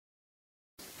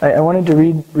I wanted to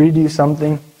read you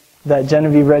something that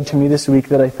Genevieve read to me this week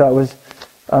that I thought was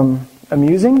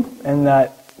amusing and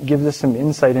that gives us some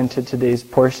insight into today's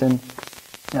portion.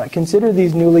 Now, consider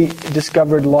these newly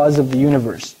discovered laws of the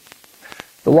universe.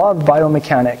 The law of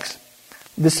biomechanics.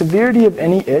 The severity of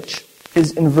any itch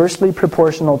is inversely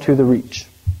proportional to the reach.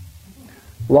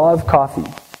 Law of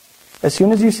coffee. As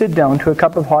soon as you sit down to a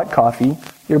cup of hot coffee,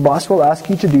 your boss will ask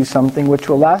you to do something which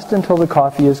will last until the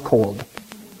coffee is cold.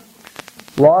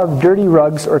 Law of dirty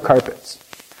rugs or carpets.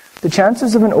 The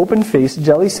chances of an open-faced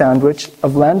jelly sandwich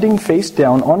of landing face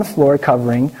down on a floor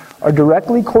covering are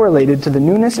directly correlated to the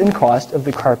newness and cost of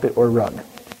the carpet or rug.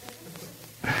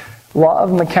 Law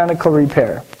of mechanical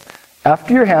repair.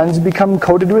 After your hands become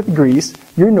coated with grease,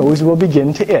 your nose will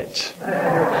begin to itch.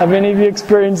 Have any of you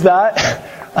experienced that?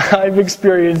 I've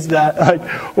experienced that.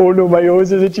 Like, oh no, my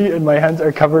nose is itchy and my hands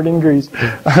are covered in grease.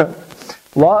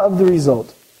 Law of the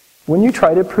result. When you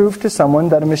try to prove to someone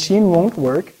that a machine won't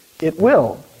work, it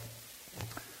will.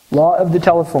 Law of the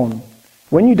telephone.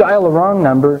 When you dial a wrong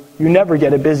number, you never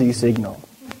get a busy signal.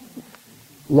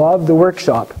 Law of the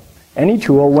workshop. Any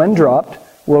tool, when dropped,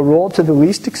 will roll to the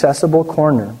least accessible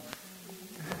corner.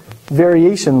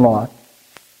 Variation law.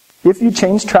 If you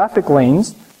change traffic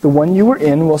lanes, the one you were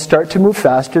in will start to move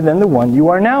faster than the one you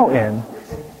are now in.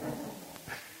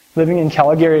 Living in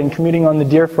Calgary and commuting on the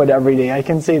Deerfoot every day, I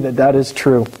can say that that is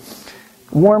true.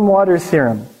 Warm water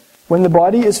theorem. When the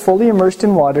body is fully immersed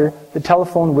in water, the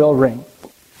telephone will ring.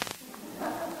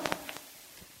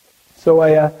 So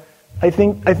I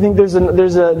think there's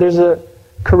a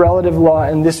correlative law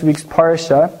in this week's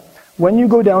parsha. When you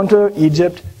go down to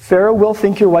Egypt, Pharaoh will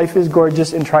think your wife is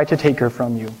gorgeous and try to take her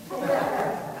from you.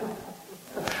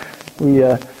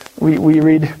 We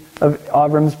read of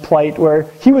Avram's plight where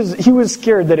he was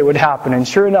scared that it would happen, and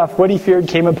sure enough, what he feared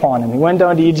came upon him. He went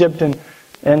down to Egypt, and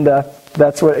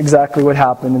that's exactly what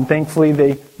happened. And thankfully,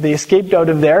 they escaped out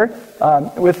of there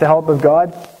with the help of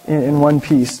God in one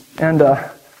piece, and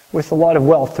with a lot of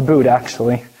wealth to boot.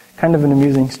 Actually, kind of an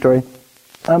amusing story.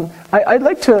 I'd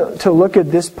like to look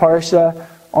at this parsha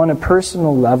on a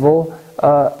personal level.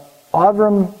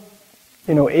 Avram,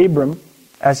 Abram,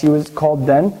 as he was called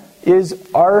then, he's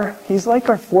like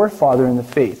our forefather in the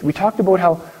faith. We talked about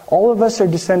how all of us are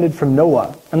descended from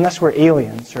Noah, unless we're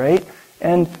aliens, right?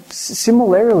 And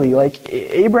similarly, like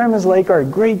Abraham is like our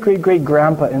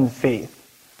great-great-great-grandpa in the faith.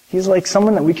 He's like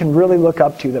someone that we can really look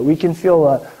up to, that we can feel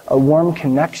a warm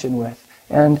connection with.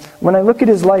 And when I look at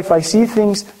his life, I see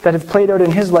things that have played out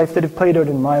in his life that have played out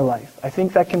in my life. I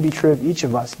think that can be true of each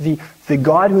of us. The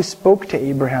God who spoke to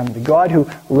Abraham, the God who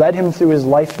led him through his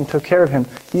life and took care of him,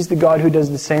 he's the God who does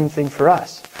the same thing for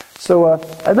us. So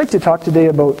I'd like to talk today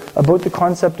about the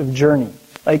concept of journey.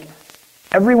 Like,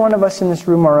 every one of us in this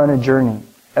room are on a journey.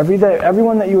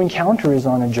 Everyone that you encounter is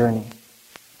on a journey.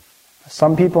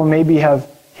 Some people maybe have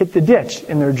hit the ditch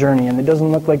in their journey and it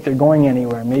doesn't look like they're going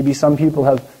anywhere. Maybe some people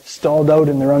have stalled out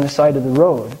and they're on the side of the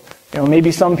road.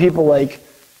 Maybe some people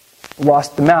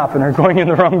lost the map and are going in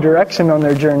the wrong direction on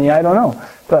their journey. I don't know.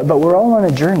 But we're all on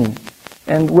a journey.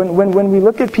 And when we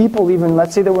look at people, even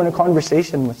let's say that we're in a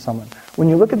conversation with someone, when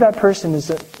you look at that person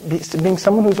as being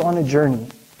someone who's on a journey,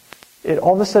 it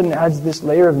all of a sudden adds this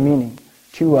layer of meaning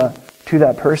to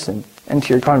that person and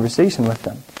to your conversation with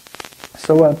them.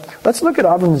 So let's look at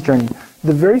Avram's journey.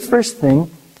 The very first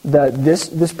thing that this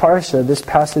parsha, this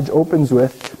passage opens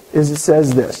with, is it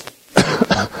says this.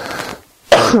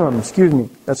 Excuse me,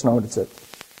 that's not what it said.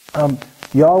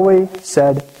 Yahweh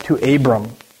said to Abram.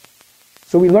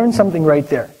 So we learn something right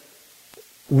there.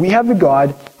 We have a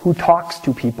God who talks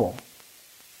to people.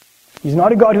 He's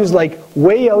not a God who's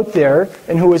way out there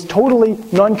and who is totally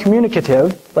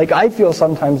non-communicative, like I feel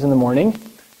sometimes in the morning.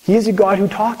 He is a God who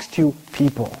talks to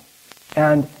people.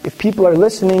 And if people are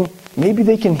listening, maybe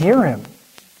they can hear him.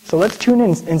 So let's tune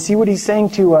in and see what he's saying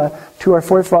to our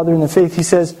forefather in the faith. He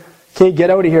says, okay, get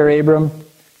out of here, Abram.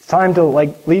 It's time to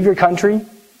leave your country,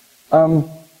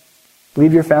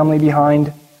 leave your family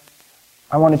behind.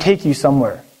 I want to take you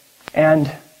somewhere.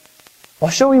 And I'll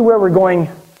show you where we're going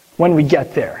when we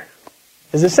get there,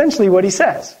 is essentially what he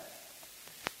says.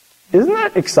 Isn't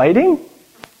that exciting?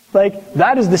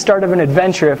 That is the start of an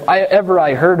adventure if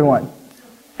I heard one.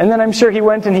 And then I'm sure he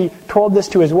went and he told this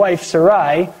to his wife,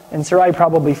 Sarai, and Sarai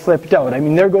probably flipped out. I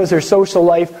mean, there goes their social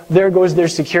life, there goes their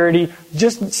security.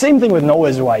 Just same thing with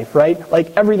Noah's wife, right?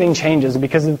 Everything changes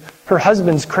because of her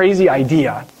husband's crazy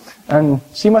idea. And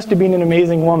she must have been an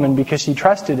amazing woman because she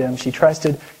trusted him. She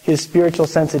trusted his spiritual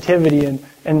sensitivity,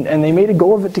 and they made a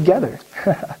go of it together.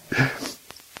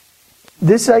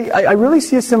 This, I really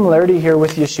see a similarity here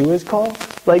with Yeshua's call.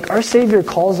 Like, our Savior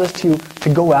calls us to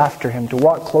go after Him, to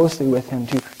walk closely with Him,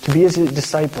 to be His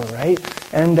disciple, right?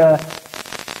 And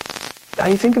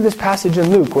I think of this passage in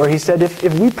Luke where He said, if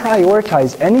we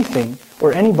prioritize anything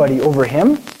or anybody over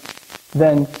Him,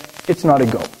 then it's not a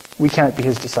go. We can't be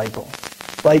His disciple.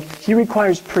 Like, He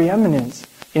requires preeminence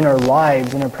in our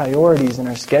lives, in our priorities, in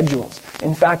our schedules.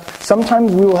 In fact,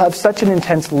 sometimes we will have such an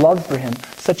intense love for Him,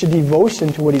 such a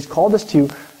devotion to what He's called us to,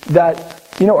 that,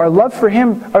 our love for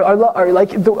Him,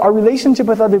 our relationship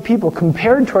with other people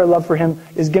compared to our love for Him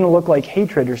is going to look like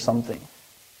hatred or something.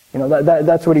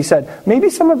 That's what He said. Maybe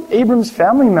some of Abram's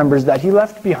family members that he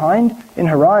left behind in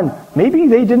Haran, maybe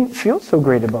they didn't feel so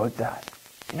great about that.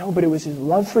 But it was his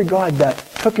love for God that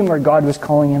took him where God was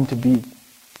calling him to be.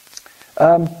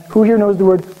 Who here knows the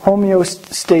word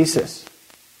homeostasis?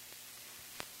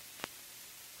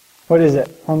 What is it?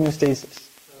 Homeostasis.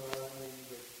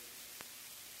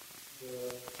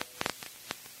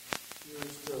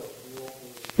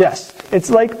 Yes. It's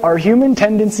like our human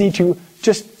tendency to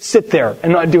just sit there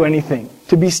and not do anything.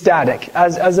 To be static,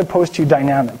 as opposed to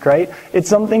dynamic, right? It's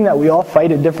something that we all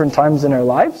fight at different times in our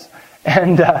lives.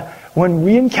 And when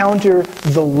we encounter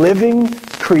the living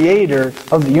creator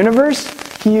of the universe,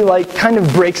 He kind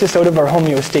of breaks us out of our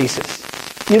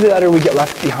homeostasis. Either that or we get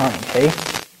left behind, hey?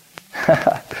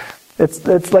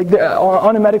 It's like,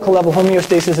 on a medical level,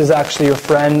 homeostasis is actually your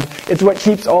friend. It's what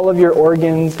keeps all of your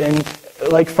organs and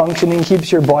functioning,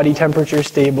 keeps your body temperature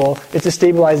stable. It's a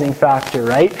stabilizing factor,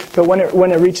 right? But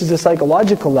when it reaches a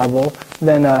psychological level,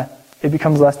 then it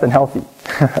becomes less than healthy.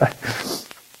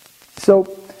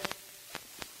 So,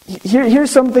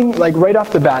 here's something right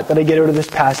off the bat that I get out of this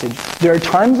passage. There are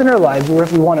times in our lives where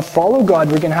if we want to follow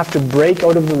God, we're going to have to break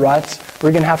out of the ruts.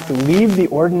 We're going to have to leave the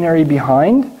ordinary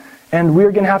behind. And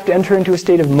we're going to have to enter into a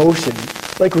state of motion.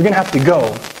 We're going to have to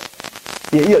go.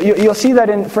 You'll see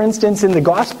that, for instance, in the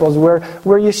Gospels where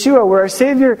Yeshua, where our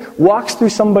Savior walks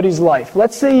through somebody's life.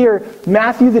 Let's say you're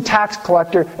Matthew the tax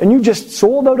collector and you just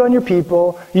sold out on your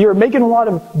people. You're making a lot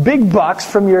of big bucks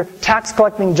from your tax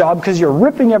collecting job because you're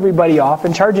ripping everybody off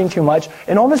and charging too much.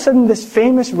 And all of a sudden this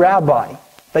famous rabbi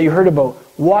that you heard about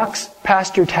walks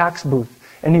past your tax booth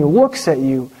and he looks at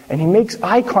you and he makes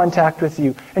eye contact with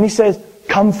you and he says,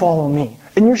 "Come follow me."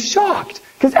 And you're shocked.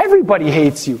 Because everybody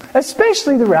hates you,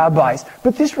 especially the rabbis.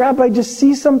 But this rabbi just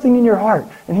sees something in your heart,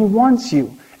 and he wants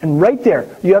you. And right there,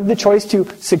 you have the choice to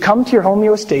succumb to your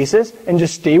homeostasis and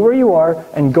just stay where you are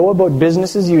and go about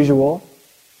business as usual,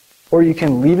 or you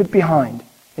can leave it behind,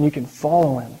 and you can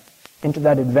follow him into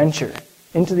that adventure,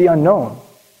 into the unknown.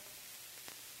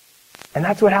 And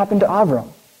that's what happened to Avram.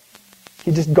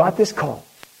 He just got this call,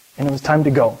 and it was time to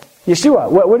go.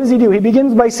 Yeshua, what does he do? He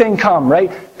begins by saying, "Come,"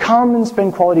 right? "Come and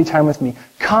spend quality time with me.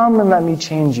 Come and let me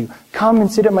change you. Come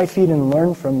and sit at my feet and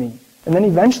learn from me." And then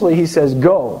eventually he says,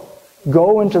 "Go.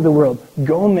 Go into the world.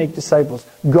 Go and make disciples.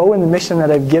 Go in the mission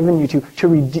that I've given you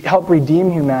to help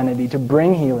redeem humanity, to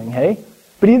bring healing," hey?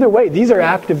 But either way, these are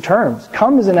active terms.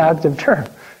 Come is an active term.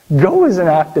 Go is an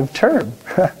active term.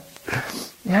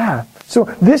 Yeah. So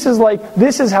this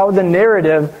is how the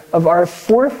narrative of our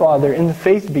forefather in the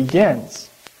faith begins.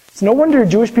 It's no wonder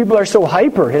Jewish people are so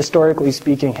hyper, historically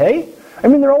speaking, hey? I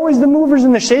mean, they're always the movers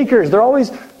and the shakers. They're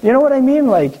always, you know what I mean?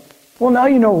 Well, now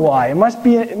you know why. It must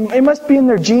be in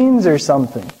their genes or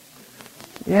something.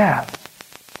 Yeah.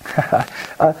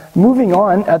 Moving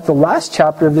on, at the last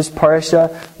chapter of this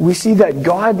parasha, we see that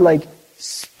God,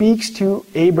 speaks to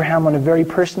Abraham on a very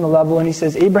personal level, and he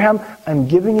says, "Abraham, I'm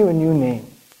giving you a new name.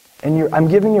 And I'm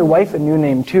giving your wife a new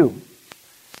name too."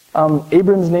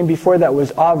 Abram's name before that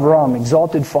was Avram,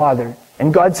 exalted father.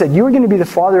 And God said, "You are going to be the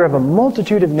father of a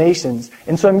multitude of nations.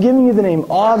 And so I'm giving you the name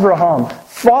Avraham,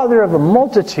 father of a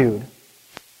multitude."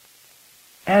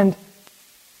 And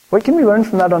what can we learn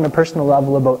from that on a personal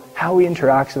level about how he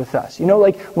interacts with us?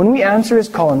 When we answer his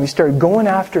call and we start going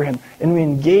after him and we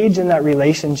engage in that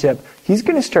relationship, he's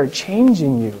going to start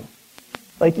changing you.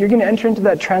 You're going to enter into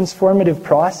that transformative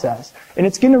process. And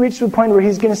it's going to reach to a point where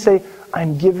he's going to say,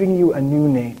 "I'm giving you a new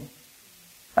name."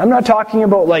 I'm not talking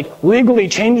about legally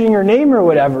changing your name or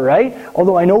whatever, right?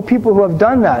 Although I know people who have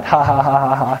done that. Ha ha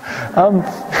ha ha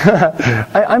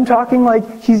ha. I'm talking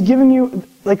he's giving you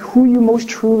who you most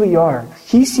truly are.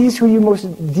 He sees who you most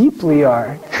deeply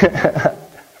are.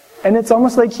 And it's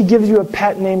almost like he gives you a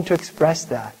pet name to express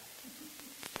that.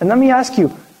 And let me ask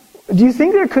you, do you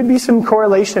think there could be some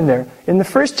correlation there? In the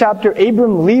first chapter,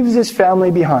 Abram leaves his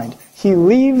family behind. He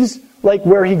leaves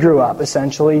where he grew up,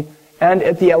 essentially. And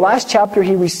at the last chapter,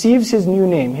 he receives his new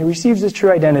name. He receives his true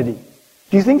identity.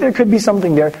 Do you think there could be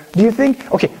something there? Do you think,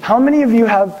 how many of you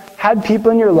have had people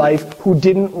in your life who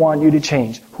didn't want you to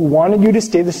change, who wanted you to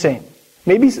stay the same.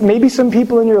 Maybe some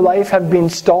people in your life have been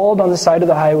stalled on the side of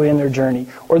the highway in their journey,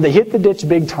 or they hit the ditch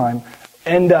big time,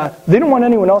 and they don't want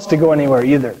anyone else to go anywhere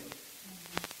either.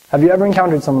 Have you ever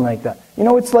encountered someone like that?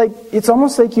 It's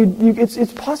almost like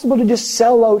it's possible to just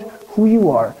sell out who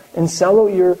you are and sell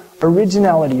out your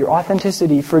originality, your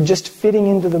authenticity for just fitting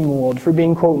into the mold, for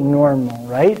being, quote, normal,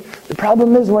 right? The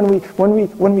problem is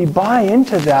when we buy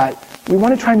into that, we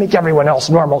want to try and make everyone else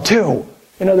normal too.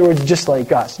 In other words, just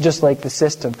like us, just like the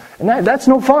system. And that's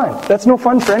no fun. That's no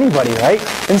fun for anybody, right?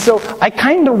 And so I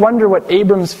kind of wonder what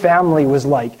Abram's family was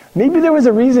like. Maybe there was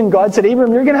a reason God said,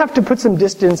 Abram, you're going to have to put some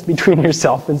distance between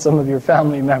yourself and some of your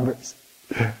family members.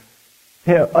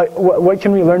 What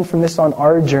can we learn from this on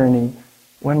our journey?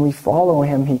 When we follow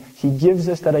Him, He gives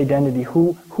us that identity,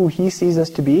 who He sees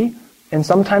us to be. And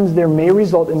sometimes there may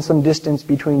result in some distance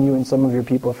between you and some of your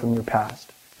people from your past.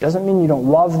 Doesn't mean you don't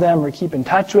love them or keep in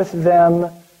touch with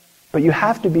them, but you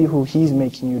have to be who He's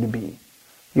making you to be.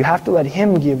 You have to let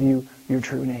Him give you your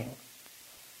true name.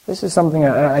 This is something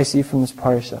I see from this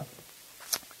parsha.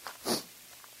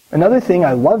 Another thing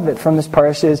I love it from this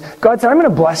parsha is God said, I'm going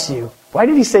to bless you. Why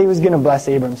did He say He was going to bless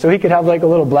Abram? So he could have like a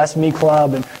little bless me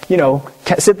club and,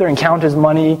 sit there and count his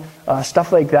money,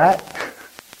 stuff like that.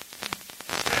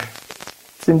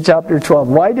 It's in chapter 12.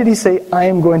 Why did He say, I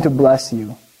am going to bless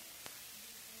you?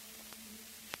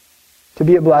 To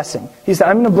be a blessing. He said,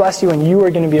 I'm going to bless you and you are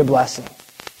going to be a blessing.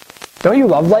 Don't you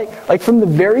love like from the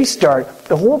very start,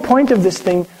 the whole point of this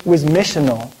thing was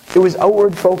missional. It was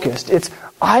outward focused. It's,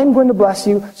 I'm going to bless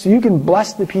you so you can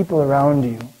bless the people around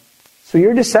you. So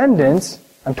your descendants,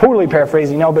 I'm totally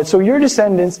paraphrasing now, but so your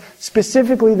descendants,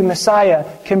 specifically the Messiah,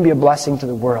 can be a blessing to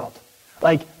the world.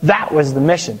 Like, that was the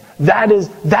mission. That is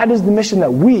the mission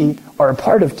that we are a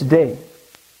part of today.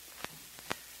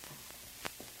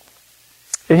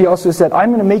 And He also said, I'm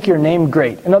going to make your name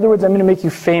great. In other words, I'm going to make you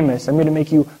famous. I'm going to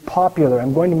make you popular.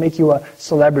 I'm going to make you a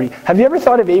celebrity. Have you ever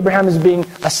thought of Abraham as being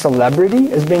a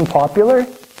celebrity, as being popular?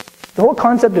 The whole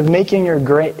concept of making your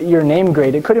name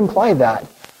great, it could imply that.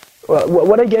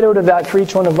 What I get out of that for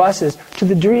each one of us is, to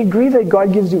the degree that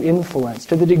God gives you influence,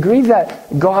 to the degree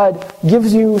that God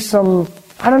gives you some,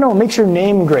 makes your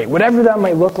name great, whatever that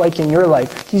might look like in your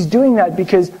life, He's doing that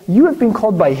because you have been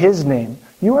called by His name.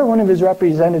 You are one of His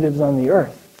representatives on the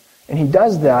earth. And He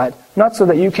does that, not so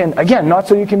you can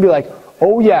be like,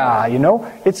 oh yeah,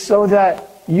 it's so that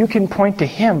you can point to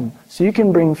Him, so you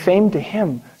can bring fame to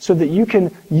Him, so that you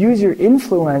can use your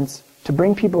influence to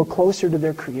bring people closer to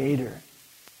their Creator.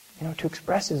 To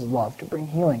express His love, to bring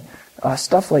healing,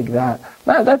 stuff like that.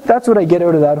 That's what I get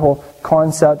out of that whole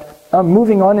concept.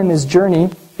 Moving on in His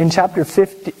journey, in chapter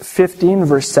 15,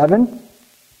 verse 7,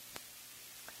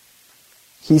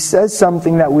 He says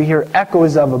something that we hear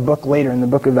echoes of a book later in the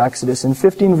book of Exodus. In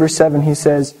 15, verse 7, He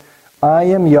says, I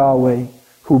am Yahweh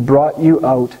who brought you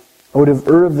out of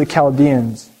Ur of the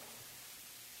Chaldeans.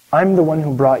 I'm the one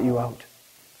who brought you out.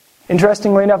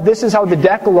 Interestingly enough, this is how the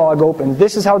Decalogue opens.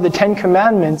 This is how the Ten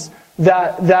Commandments,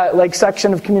 that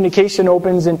section of communication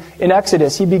opens in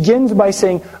Exodus. He begins by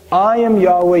saying, I am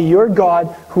Yahweh, your God,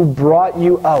 who brought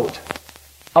you out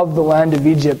of the land of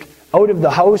Egypt, out of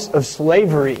the house of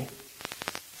slavery.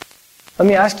 Let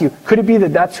me ask you, could it be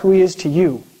that that's who He is to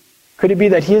you? Could it be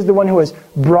that He is the one who has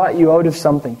brought you out of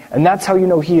something, and that's how you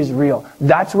know He is real?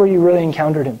 That's where you really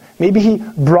encountered Him. Maybe He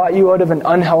brought you out of an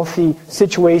unhealthy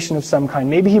situation of some kind.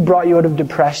 Maybe He brought you out of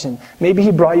depression. Maybe He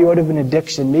brought you out of an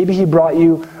addiction. Maybe He brought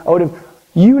you out of,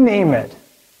 you name it,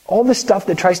 all the stuff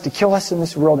that tries to kill us in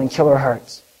this world and kill our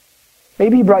hearts.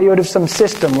 Maybe He brought you out of some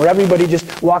system where everybody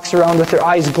just walks around with their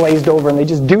eyes glazed over and they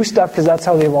just do stuff because that's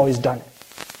how they've always done it.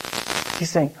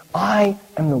 He's saying, I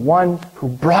am the one who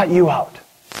brought you out.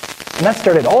 And that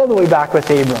started all the way back with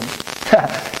Abram.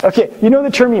 Okay, you know the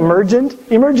term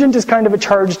emergent? Emergent is kind of a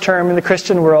charged term in the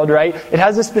Christian world, right? It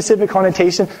has a specific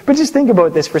connotation. But just think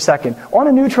about this for a second. On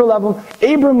a neutral level,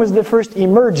 Abram was the first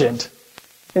emergent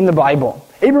in the Bible.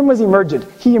 Abram was emergent.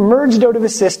 He emerged out of a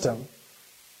system.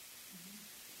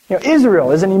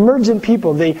 Israel is an emergent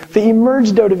people. They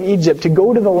emerged out of Egypt to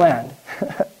go to the land.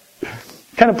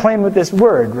 Kind of playing with this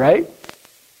word, right?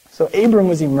 So Abram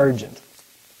was emergent.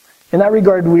 In that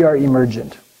regard, we are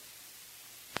emergent.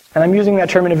 And I'm using that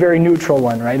term in a very neutral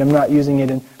one, right? I'm not using it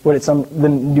in the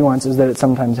nuances that it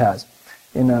sometimes has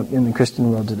in the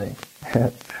Christian world today.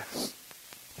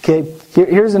 Okay,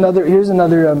 here's another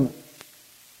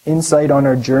insight on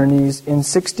our journeys. In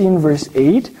 16 verse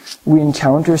 8, we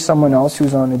encounter someone else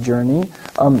who's on a journey.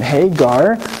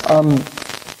 Hagar.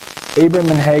 Abram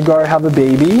and Hagar have a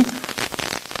baby,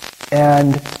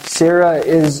 and Sarah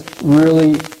is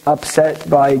really upset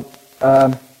by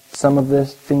some of the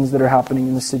things that are happening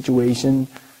in the situation.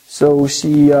 So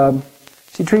she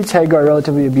treats Hagar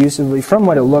relatively abusively from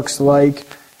what it looks like,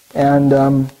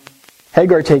 and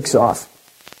Hagar takes off.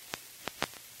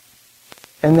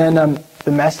 And then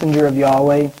the messenger of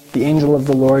Yahweh, the angel of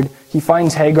the Lord, he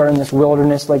finds Hagar in this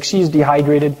wilderness, like she's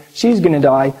dehydrated, she's going to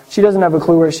die, she doesn't have a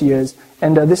clue where she is.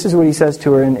 And this is what he says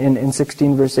to her in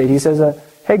 16 verse 8. He says,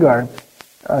 Hagar,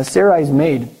 Sarai's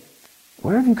maid,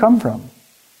 where have you come from?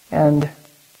 And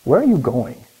where are you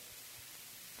going?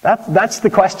 That's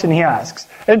the question he asks.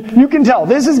 And you can tell,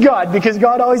 this is God, because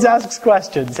God always asks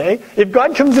questions, eh? If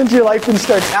God comes into your life and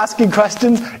starts asking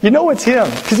questions, you know it's Him,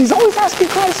 because He's always asking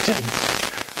questions.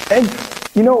 And,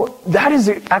 that is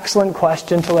an excellent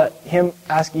question to let Him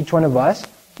ask each one of us.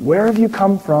 Where have you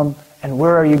come from, and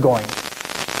where are you going?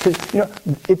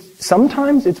 Because,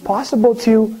 sometimes it's possible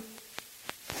to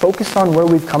focus on where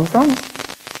we've come from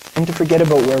and to forget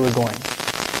about where we're going.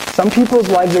 Some people's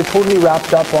lives are totally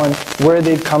wrapped up on where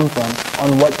they've come from,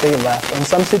 on what they left, on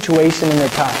some situation in their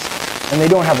past, and they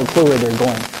don't have a clue where they're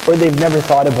going, or they've never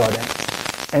thought about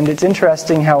it. And it's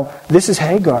interesting how this is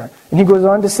Hagar. And he goes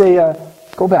on to say,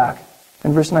 go back.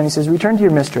 In verse 9 he says, return to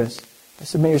your mistress.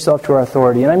 Submit yourself to our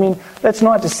authority. And that's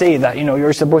not to say that,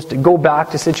 you're supposed to go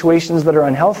back to situations that are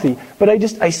unhealthy. But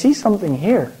I see something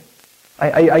here.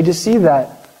 I just see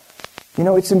that,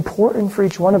 it's important for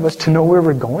each one of us to know where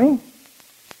we're going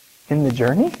in the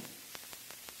journey.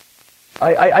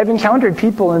 I've encountered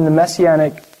people in the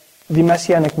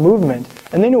Messianic movement,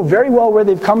 and they know very well where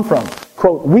they've come from.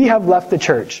 Quote, we have left the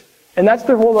church. And that's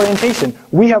their whole orientation.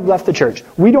 We have left the church.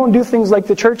 We don't do things like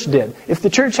the church did. If the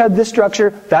church had this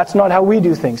structure, that's not how we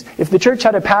do things. If the church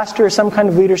had a pastor or some kind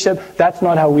of leadership, that's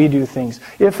not how we do things.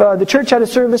 If the church had a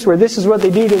service where this is what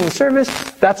they do in the service,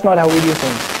 that's not how we do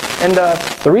things. And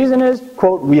the reason is,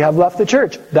 quote, we have left the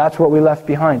church. That's what we left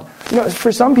behind.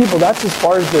 For some people, that's as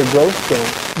far as their growth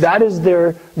goes. That is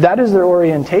their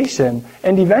orientation.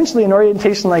 And eventually an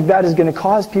orientation like that is going to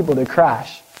cause people to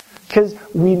crash. Because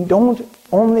we don't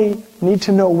only need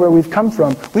to know where we've come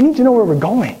from. We need to know where we're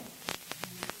going.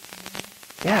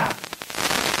 Yeah.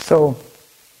 So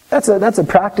that's a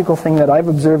practical thing that I've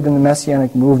observed in the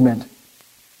Messianic movement.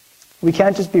 We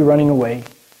can't just be running away.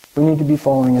 We need to be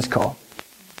following His call.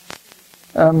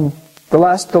 The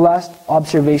last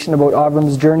observation about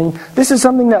Avram's journey, this is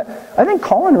something that I think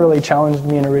Colin really challenged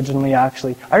me in originally,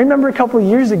 actually. I remember a couple of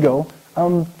years ago,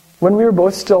 when we were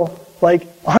both still,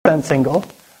 100% single,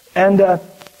 and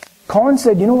Colin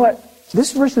said, you know what,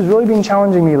 this verse has really been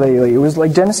challenging me lately. It was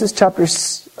like Genesis chapter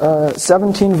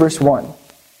 17, verse 1.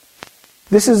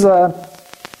 This is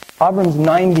Avram's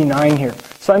 99 here.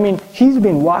 So he's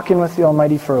been walking with the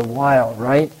Almighty for a while,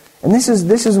 right? And this is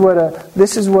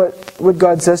what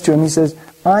God says to him. He says,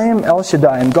 I am El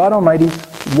Shaddai, I'm God Almighty,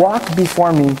 walk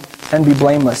before me and be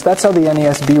blameless. That's how the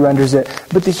NASB renders it.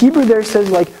 But the Hebrew there says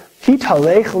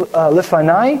Hitalech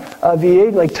lefanai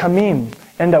v'yed tamim.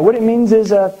 And what it means is,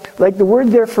 the word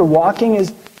there for walking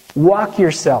is walk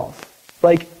yourself.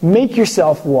 Make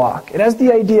yourself walk. It has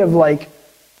the idea of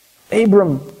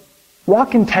Abram,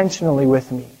 walk intentionally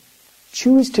with me.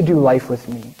 Choose to do life with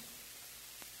me.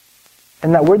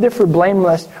 And that word there for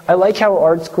blameless, I like how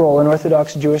Art Scroll, an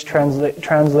Orthodox Jewish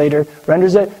translator,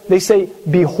 renders it. They say,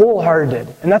 be wholehearted.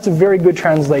 And that's a very good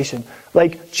translation.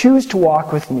 Choose to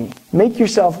walk with me. Make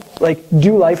yourself,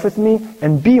 do life with me,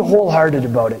 and be wholehearted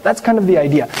about it. That's kind of the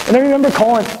idea. And I remember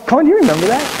Colin, do you remember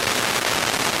that?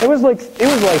 It was like 4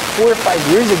 or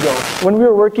 5 years ago when we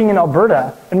were working in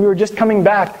Alberta and we were just coming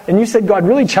back and you said God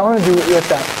really challenged you with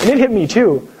that. And it hit me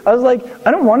too. I was like,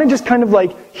 I don't want to just kind of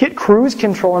hit cruise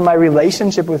control in my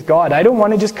relationship with God. I don't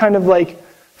want to just kind of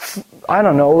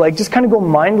just kind of go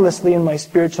mindlessly in my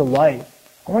spiritual life.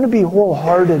 I want to be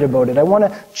wholehearted about it. I want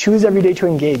to choose every day to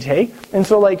engage, hey? And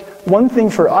so one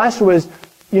thing for us was,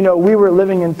 we were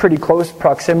living in pretty close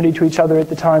proximity to each other at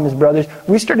the time as brothers.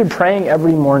 We started praying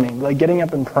every morning, getting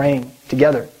up and praying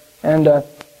together. And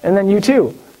then you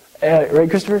too. Right,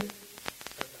 Christopher?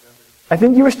 I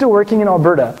think you were still working in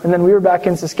Alberta, and then we were back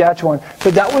in Saskatchewan.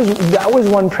 But that was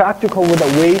one practical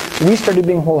way we started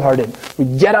being wholehearted.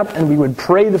 We'd get up and we would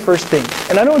pray the first thing.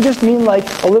 And I don't just mean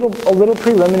a little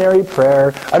preliminary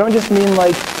prayer. I don't just mean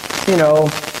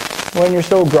when you're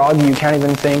so groggy you can't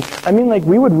even think. I mean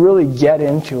we would really get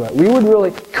into it. We would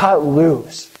really cut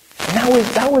loose. And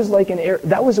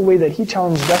that was a way that he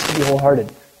challenged us to be wholehearted.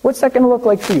 What's that going to look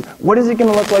like for you? What is it going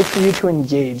to look like for you to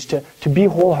engage, to be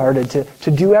wholehearted,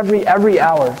 to do every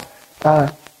hour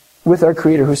with our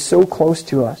Creator who's so close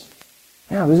to us?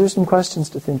 Yeah, those are some questions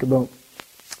to think about.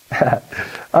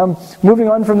 Moving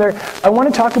on from there, I want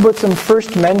to talk about some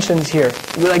first mentions here.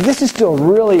 Like, this is still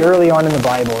really early on in the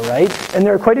Bible, right? And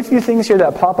there are quite a few things here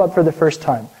that pop up for the first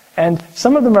time. And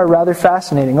some of them are rather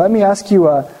fascinating. Let me ask you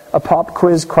a pop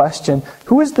quiz question.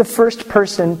 Who is the first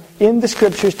person in the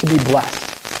Scriptures to be blessed?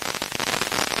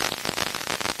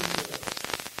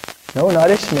 No,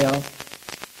 not Ishmael.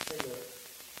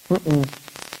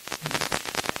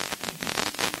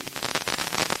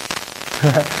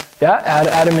 Yeah,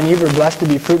 Adam and Eve were blessed to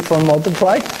be fruitful and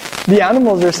multiply. The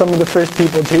animals are some of the first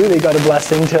people too. They got a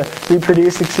blessing to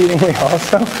reproduce exceedingly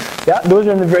also. Yeah, those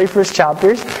are in the very first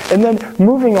chapters. And then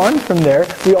moving on from there,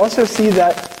 we also see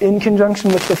that in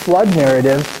conjunction with the flood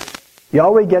narrative,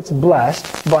 Yahweh gets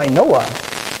blessed by Noah.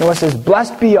 Noah says,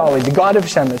 "Blessed be Yahweh, the God of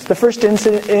Shem." It's the first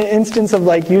instance of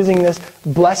like using this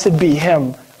 "blessed be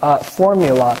Him"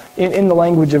 formula in the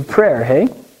language of prayer, hey?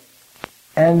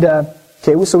 And,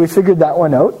 okay, so we figured that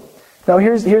one out. Now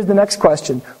here's the next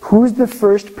question. Who's the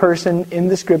first person in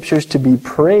the Scriptures to be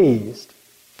praised?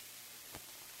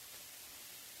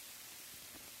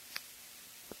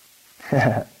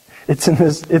 It's in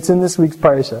this week's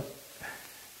parsha.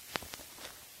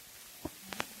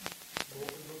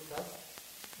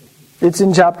 It's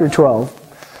in chapter 12.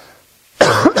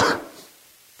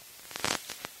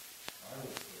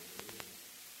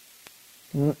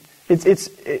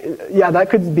 Yeah, that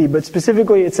could be, but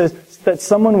specifically it says that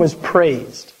someone was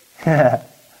praised.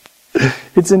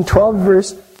 It's in 12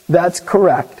 verse, that's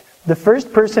correct. The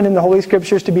first person in the Holy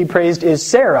Scriptures to be praised is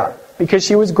Sarah, because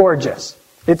she was gorgeous.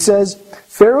 It says,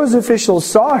 Pharaoh's officials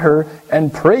saw her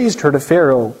and praised her to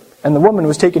Pharaoh, and the woman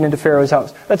was taken into Pharaoh's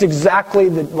house. That's exactly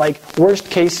the worst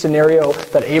case scenario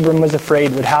that Abram was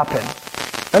afraid would happen.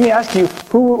 Let me ask you,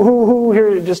 who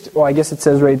here I guess it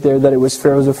says right there that it was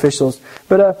Pharaoh's officials.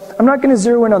 But I'm not going to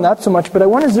zero in on that so much, but I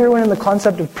want to zero in on the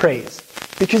concept of praise.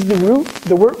 Because the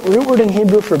root word in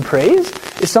Hebrew for praise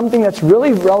is something that's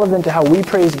really relevant to how we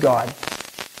praise God.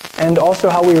 And also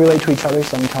how we relate to each other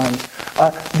sometimes.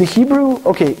 The Hebrew,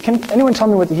 can anyone tell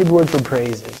me what the Hebrew word for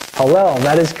praise is? Hallel,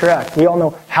 that is correct. We all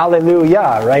know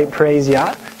hallelujah, right? Praise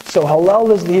Yah. So Hallel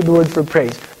is the Hebrew word for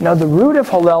praise. Now the root of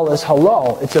Hallel is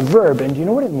halal. It's a verb, and do you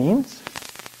know what it means?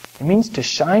 It means to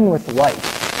shine with light.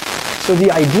 So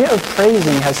the idea of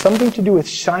praising has something to do with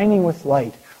shining with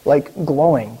light, like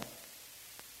glowing.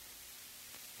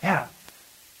 Yeah.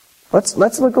 Let's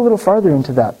look a little farther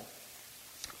into that.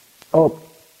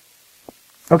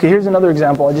 Okay, here's another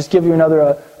example. I'll just give you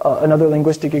another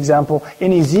linguistic example.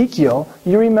 In Ezekiel,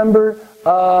 you remember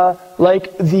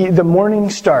the morning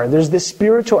star. There's this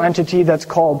spiritual entity that's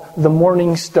called the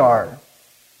morning star.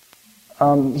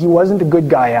 He wasn't a good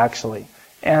guy, actually.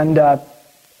 And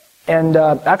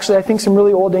actually, I think some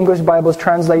really old English Bibles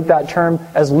translate that term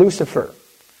as Lucifer.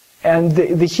 And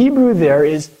the Hebrew there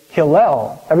is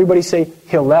Hillel. Everybody say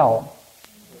Hillel.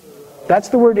 That's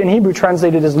the word in Hebrew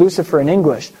translated as Lucifer in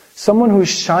English. Someone who's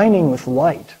shining with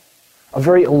light. A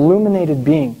very illuminated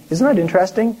being. Isn't that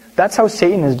interesting? That's how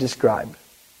Satan is described.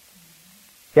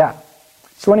 Yeah.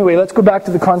 So anyway, let's go back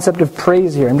to the concept of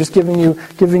praise here. I'm just giving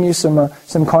you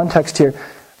some context here.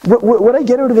 What I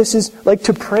get out of this is,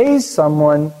 to praise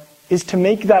someone is to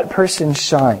make that person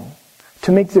shine.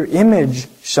 To make their image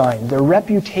shine. Their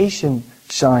reputation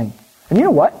shine. And you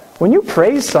know what? When you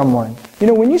praise someone,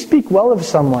 when you speak well of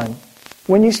someone,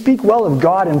 when you speak well of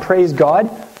God and praise God,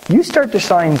 you start to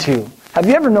shine too. Have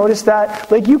you ever noticed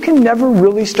that? You can never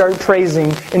really start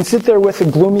praising and sit there with a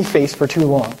gloomy face for too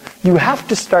long. You have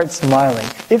to start smiling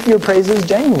if your praise is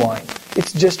genuine.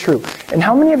 It's just true. And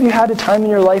how many of you had a time in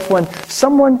your life when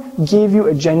someone gave you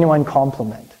a genuine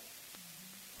compliment?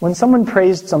 When someone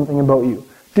praised something about you.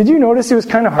 Did you notice it was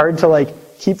kind of hard to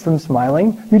keep from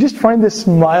smiling? You just find this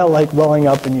smile welling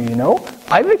up in you,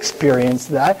 I've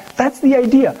experienced that. That's the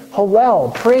idea.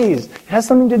 Hallel, praise. It has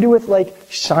something to do with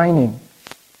shining.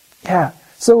 Yeah.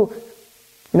 So,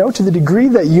 to the degree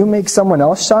that you make someone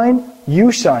else shine,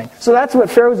 you shine. So that's what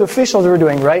Pharaoh's officials were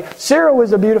doing, right? Sarah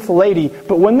was a beautiful lady,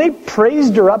 but when they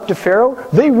praised her up to Pharaoh,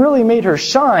 they really made her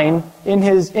shine in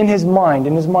his mind,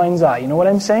 in his mind's eye. You know what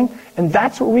I'm saying? And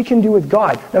that's what we can do with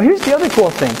God. Now here's the other cool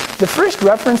thing. The first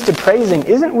reference to praising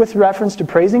isn't with reference to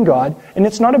praising God, and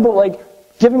it's not about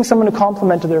giving someone a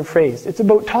compliment to their praise. It's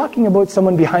about talking about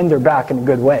someone behind their back in a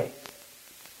good way.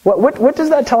 What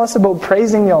does that tell us about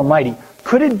praising the Almighty?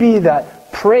 Could it be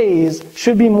that praise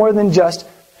should be more than just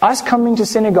us coming to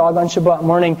synagogue on Shabbat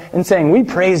morning and saying, we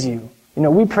praise you.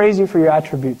 We praise you for your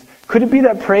attributes. Could it be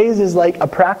that praise is a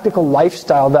practical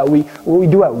lifestyle that we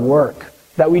do at work,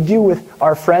 that we do with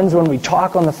our friends when we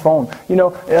talk on the phone?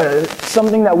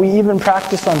 Something that we even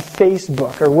practice on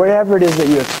Facebook or wherever it is that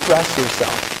you express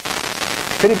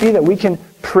yourself. Could it be that we can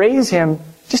praise Him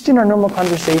just in our normal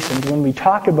conversations when we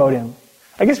talk about Him?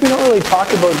 I guess we don't really talk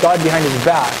about God behind His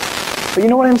back. But you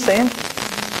know what I'm saying?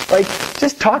 Like,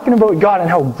 just talking about God and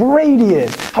how great He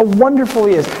is, how wonderful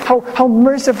He is, how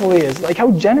merciful He is, like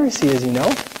how generous He is, you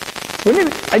know?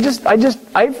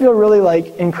 I feel really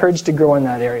like encouraged to grow in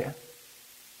that area.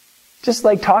 Just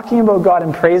like talking about God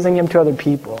and praising Him to other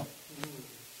people.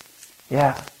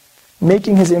 Yeah.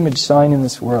 Making His image shine in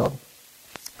this world.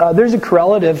 There's a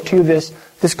correlative to this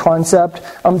concept.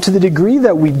 To the degree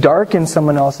that we darken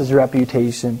someone else's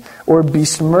reputation or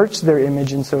besmirch their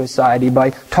image in society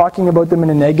by talking about them in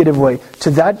a negative way,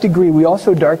 to that degree we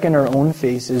also darken our own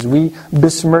faces. We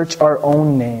besmirch our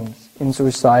own names in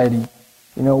society.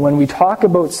 You know, when we talk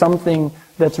about something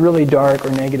that's really dark or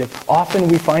negative, often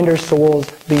we find our souls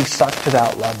being sucked to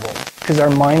that level because our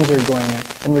minds are going there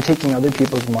and we're taking other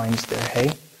people's minds there,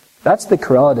 hey? That's the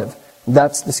correlative.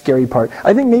 That's the scary part.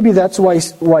 I think maybe that's why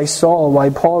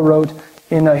Paul wrote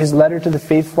in his letter to the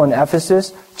faithful in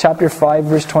Ephesus, chapter 5,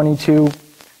 verse 22,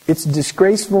 it's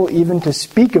disgraceful even to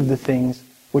speak of the things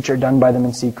which are done by them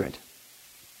in secret.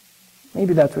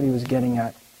 Maybe that's what he was getting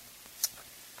at.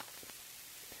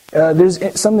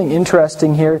 There's something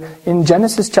interesting here. In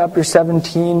Genesis chapter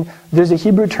 17, there's a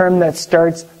Hebrew term that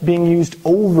starts being used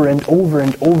over and over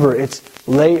and over. It's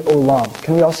le'olam.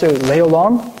 Can we all say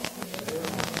le'olam?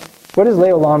 What does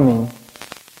le'olam mean?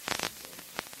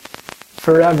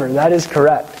 Forever. That is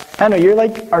correct. Hannah, you're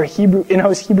like our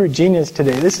in-house Hebrew genius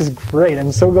today. This is great.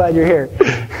 I'm so glad you're here.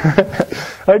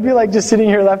 I'd be like just sitting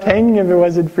here left hanging if it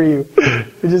wasn't for you.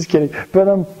 I'm just kidding.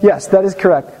 But yes, that is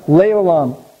correct.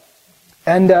 Le'olam.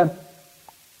 And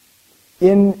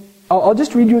I'll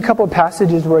just read you a couple of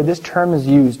passages where this term is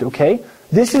used, okay?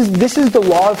 This is the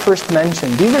law of first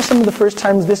mention. These are some of the first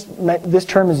times this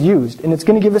term is used, and it's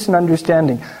going to give us an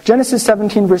understanding. Genesis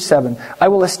 17, verse 7. I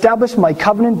will establish my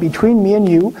covenant between me and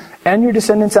you and your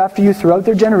descendants after you throughout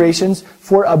their generations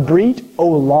for a brit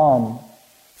olam,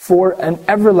 for an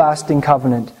everlasting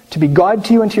covenant, to be God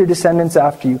to you and to your descendants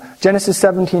after you. Genesis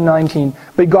 17:19.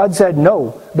 But God said,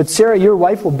 no, but Sarah your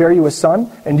wife will bear you a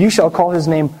son, and you shall call his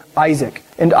name Isaac.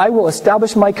 And I will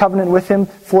establish my covenant with him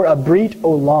for a brit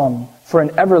olam, for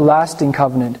an everlasting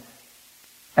covenant,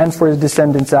 and for his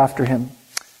descendants after him.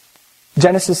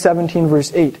 Genesis 17,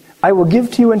 verse 8. I will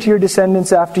give to you and to your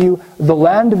descendants after you the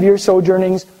land of your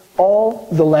sojournings, all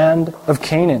the land of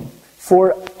Canaan,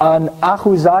 for an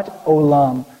ahuzat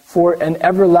olam, for an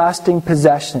everlasting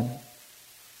possession.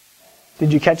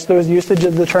 Did you catch those usage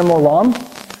of the term olam?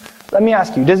 Let me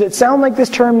ask you, does it sound like this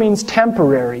term means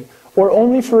temporary, or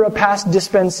only for a past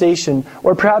dispensation,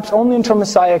 or perhaps only until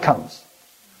Messiah comes?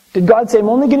 Did God say, I'm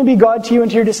only going to be God to you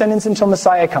and to your descendants until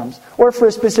Messiah comes, or for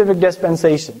a specific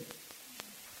dispensation?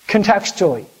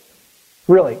 Contextually.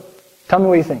 Really. Tell me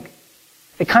what you think.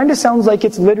 It kind of sounds like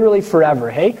it's literally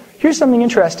forever, hey? Here's something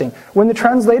interesting. When the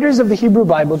translators of the Hebrew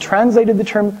Bible translated the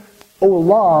term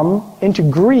olam into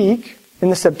Greek, in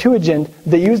the Septuagint,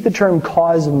 they used the term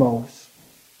cosmos.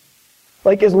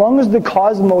 Like, as long as the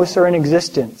cosmos are in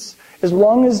existence, as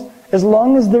long as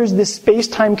there's this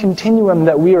space-time continuum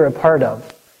that we are a part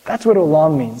of, that's what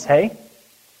olam means, hey?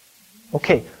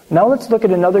 Okay, now let's look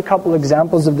at another couple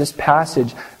examples of this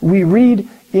passage. We read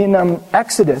in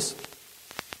Exodus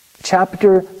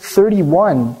chapter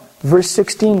 31, verse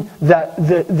 16, that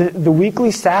the weekly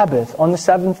Sabbath on the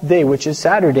seventh day, which is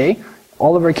Saturday,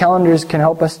 all of our calendars can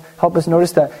help us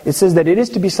notice that. It says that it is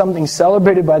to be something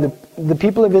celebrated by the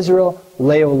people of Israel,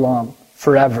 le'olam,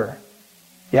 forever.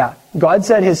 Yeah, God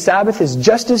said His Sabbath is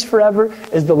just as forever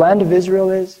as the land of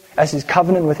Israel is, as His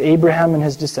covenant with Abraham and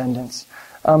his descendants.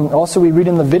 Also, we read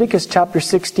in Leviticus chapter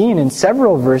 16 in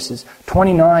several verses,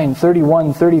 29,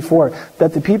 31, 34,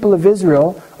 that the people of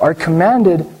Israel are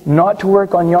commanded not to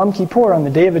work on Yom Kippur, on the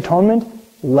Day of Atonement,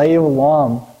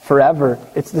 le'olam, forever.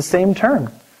 It's the same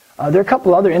term. There are a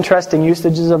couple other interesting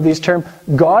usages of these terms.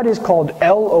 God is called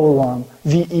El Olam,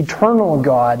 the eternal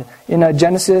God, in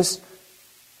Genesis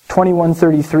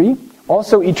 21:33.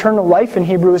 Also, eternal life in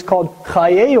Hebrew is called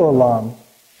Chaye Olam.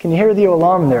 Can you hear the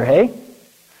olam there, hey?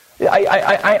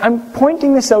 I'm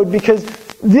pointing this out because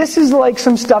this is like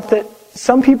some stuff that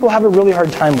some people have a really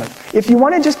hard time with. If you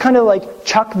want to just kind of like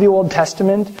chuck the Old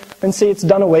Testament and say it's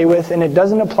done away with and it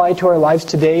doesn't apply to our lives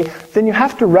today, then you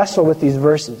have to wrestle with these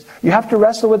verses. You have to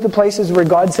wrestle with the places where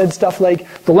God said stuff like,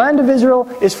 the land of Israel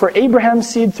is for Abraham's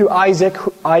seed through Isaac,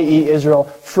 i.e. Israel,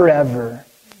 forever.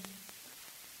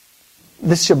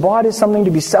 The Shabbat is something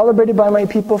to be celebrated by my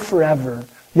people forever.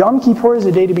 Yom Kippur is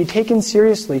a day to be taken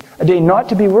seriously, a day not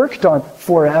to be worked on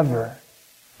forever.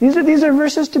 These are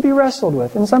verses to be wrestled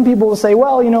with. And some people will say,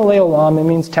 well, le'olam, it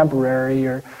means temporary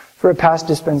or for a past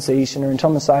dispensation or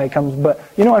until Messiah comes. But,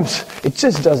 it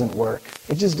just doesn't work.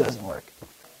 It just doesn't work.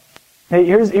 Hey,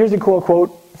 here's a cool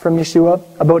quote from Yeshua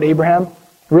about Abraham,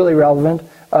 really relevant.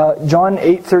 John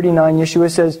 8:39, Yeshua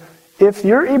says, "If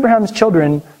you're Abraham's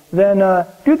children, then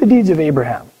do the deeds of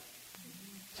Abraham."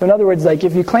 So in other words, like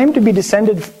if you claim to be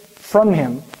descended from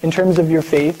him in terms of your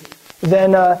faith,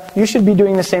 then you should be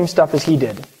doing the same stuff as he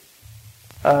did.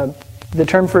 The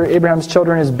term for Abraham's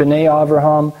children is B'nai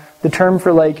Avraham. The term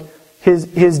for like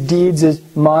his deeds is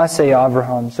Maaseh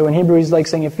Avraham. So in Hebrew, he's like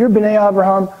saying, if you're B'nai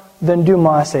Avraham, then do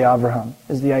Maaseh Avraham,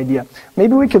 is the idea.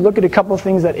 Maybe we could look at a couple of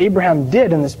things that Abraham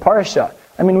did in this parasha.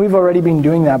 I mean, we've already been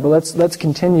doing that, but let's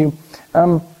continue.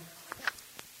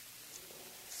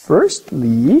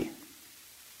 Firstly,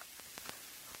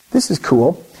 this is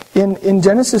cool. In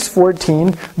Genesis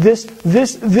 14, this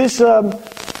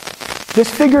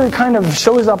figure kind of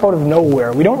shows up out of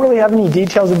nowhere. We don't really have any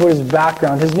details about his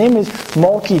background. His name is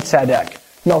Melchizedek.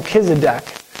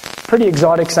 Pretty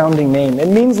exotic sounding name. It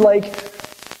means like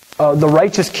the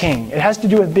righteous king. It has to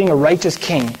do with being a righteous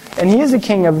king. And he is a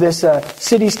king of this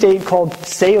city-state called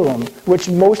Salem, which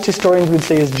most historians would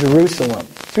say is Jerusalem.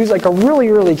 So he's like a really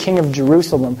early king of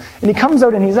Jerusalem. And he comes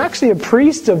out and he's actually a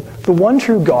priest of the one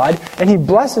true God, and he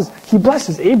blesses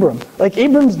Abram. Like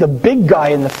Abram's the big guy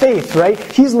in the faith, right?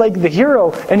 He's like the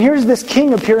hero. And here's this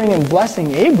king appearing and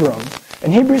blessing Abram.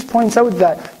 And Hebrews points out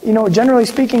that, generally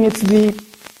speaking, it's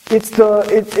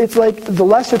like the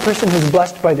lesser person who's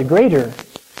blessed by the greater.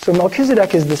 So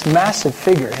Melchizedek is this massive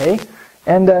figure, hey?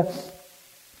 And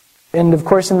of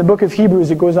course in the book of Hebrews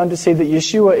it goes on to say that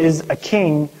Yeshua is a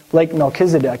king like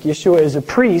Melchizedek. Yeshua is a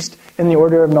priest in the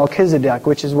order of Melchizedek,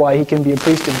 which is why he can be a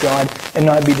priest of God and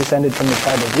not be descended from the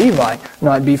tribe of Levi,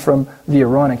 not be from the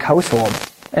Aaronic household.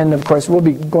 And of course we'll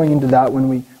be going into that when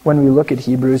we look at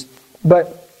Hebrews.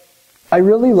 But I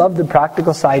really love the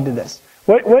practical side to this.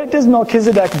 What does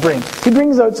Melchizedek bring? He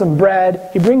brings out some bread,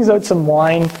 he brings out some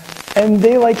wine, and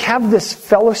they have this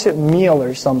fellowship meal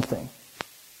or something.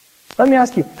 Let me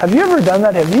ask you, have you ever done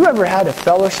that? Have you ever had a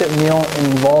fellowship meal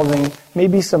involving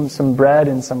maybe some bread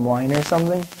and some wine or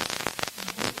something?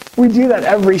 We do that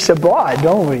every Shabbat,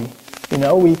 don't we?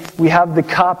 We have the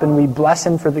cup and we bless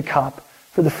him for the cup,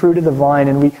 for the fruit of the vine,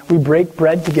 and we break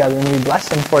bread together and we bless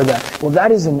him for that. Well,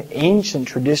 that is an ancient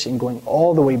tradition going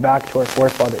all the way back to our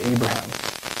forefather Abraham.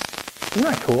 Isn't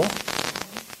that cool?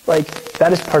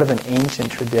 That is part of an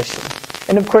ancient tradition.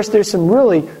 And of course, there's some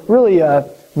really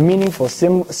meaningful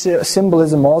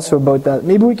symbolism also about that.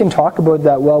 Maybe we can talk about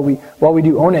that while we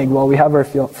do oneg, while we have our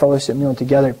fellowship meal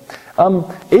together.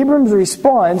 Abram's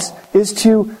response is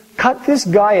to cut this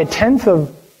guy a tenth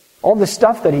of all the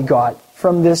stuff that he got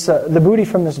from this, the booty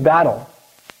from this battle.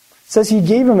 It says he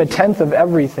gave him a tenth of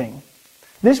everything.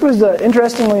 This was,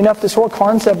 interestingly enough, this whole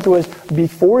concept was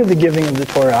before the giving of the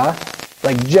Torah,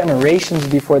 like generations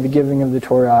before the giving of the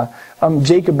Torah.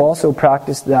 Jacob also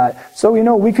practiced that. So,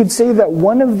 we could say that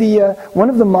one of the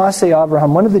Maaseh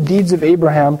Avraham, one of the deeds of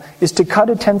Abraham, is to cut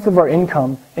a tenth of our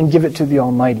income and give it to the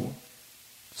Almighty.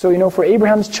 So, for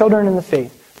Abraham's children in the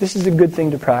faith, this is a good thing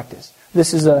to practice.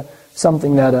 This is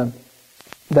something that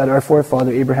our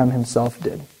forefather Abraham himself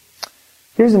did.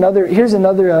 Here's another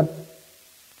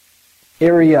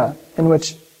area in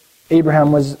which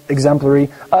Abraham was exemplary.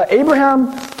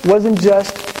 Abraham wasn't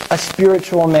just a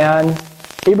spiritual man.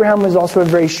 Abraham was also a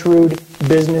very shrewd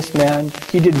businessman.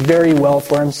 He did very well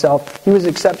for himself. He was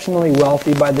exceptionally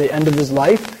wealthy by the end of his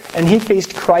life, and he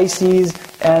faced crises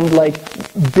and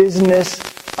business.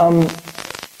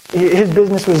 His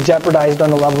business was jeopardized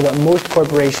on a level that most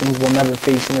corporations will never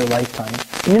face in their lifetime.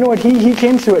 And you know what? He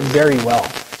came through it very well.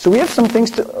 So we have some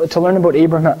things to learn about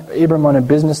Abram on a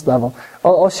business level.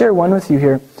 I'll share one with you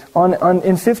here. In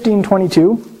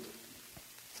 1522,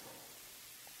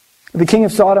 the king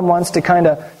of Sodom wants to kind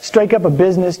of strike up a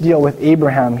business deal with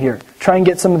Abraham here. Try and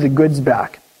get some of the goods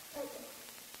back.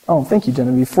 Oh, thank you,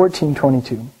 Genevieve.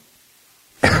 1422.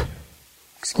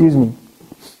 Excuse me.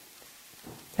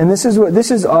 And this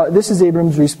is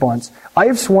Abram's response. I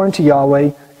have sworn to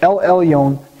Yahweh, El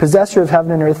Elyon, possessor of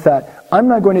heaven and earth, that I'm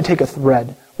not going to take a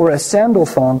thread or a sandal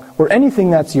thong or anything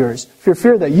that's yours, for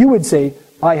fear that you would say,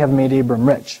 I have made Abram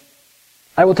rich.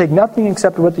 I will take nothing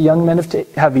except what the young men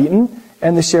have eaten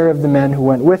and the share of the men who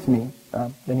went with me.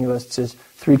 Then he lists his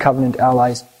 3 covenant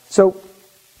allies. So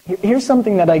here's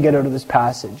something that I get out of this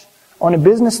passage. On a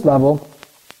business level,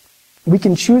 we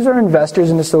can choose our investors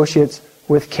and associates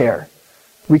with care.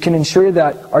 We can ensure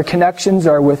that our connections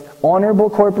are with honorable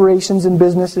corporations and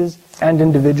businesses and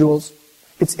individuals.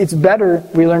 It's better,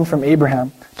 we learn from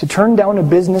Abraham, to turn down a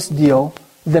business deal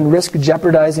than risk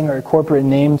jeopardizing our corporate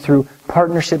name through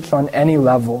partnerships on any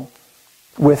level.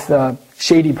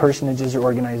 shady personages or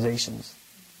organizations.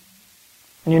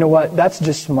 And you know what? That's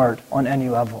just smart on any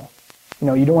level. You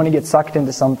know, you don't want to get sucked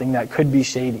into something that could be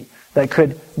shady, that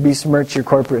could besmirch your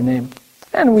corporate name.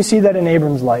 And we see that in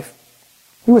Abram's life.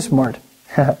 He was smart.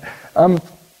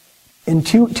 In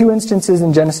two instances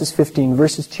in Genesis 15,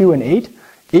 verses 2 and 8,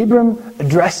 Abram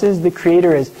addresses the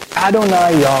Creator as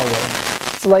Adonai Yahweh.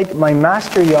 It's like my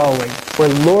Master Yahweh, or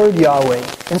Lord Yahweh.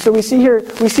 And so we see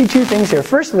two things here.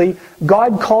 Firstly,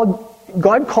 God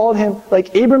called him,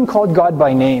 like Abram called God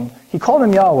by name. He called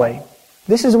him Yahweh.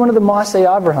 This is one of the Maaseh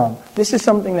Avraham. This is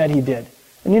something that he did.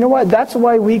 And you know what? That's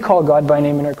why we call God by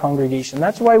name in our congregation.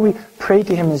 That's why we pray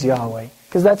to him as Yahweh,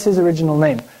 because that's his original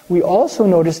name. We also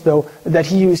notice, though, that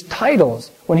he used titles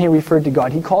when he referred to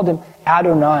God. He called him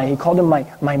Adonai. He called him my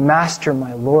Master,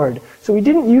 my Lord. So he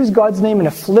didn't use God's name in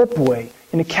a flip way,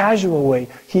 in a casual way.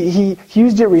 He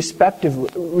used it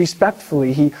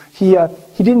respectfully. He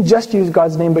didn't just use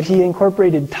God's name, but he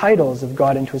incorporated titles of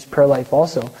God into his prayer life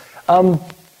also.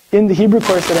 In the Hebrew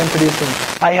course that I'm producing,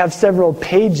 I have several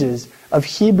pages of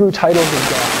Hebrew titles of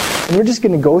God. And we're just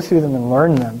going to go through them and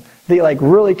learn them. They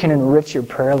really can enrich your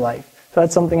prayer life. So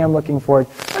that's something I'm looking forward.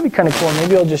 That'd be kind of cool.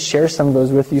 Maybe I'll just share some of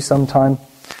those with you sometime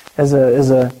as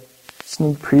a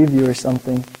sneak preview or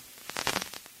something.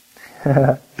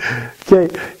 Okay,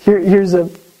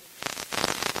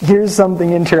 here's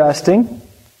something interesting.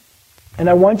 And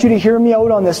I want you to hear me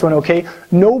out on this one, okay?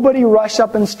 Nobody rush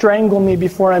up and strangle me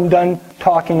before I'm done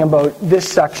talking about this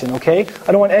section, okay?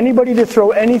 I don't want anybody to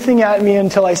throw anything at me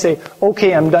until I say,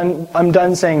 okay, I'm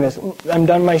done saying this. I'm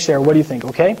done my share. What do you think,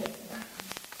 okay?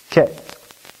 Okay.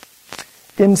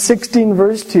 In 16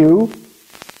 verse 2,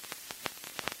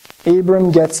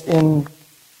 Abram gets in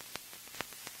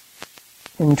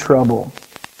trouble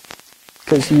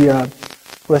because he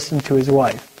listened to his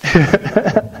wife.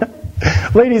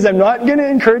 Ladies, I'm not going to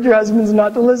encourage your husbands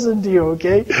not to listen to you,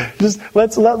 okay? Just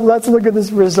let's look at this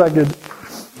for a second.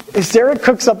 Sarah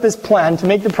cooks up this plan to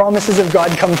make the promises of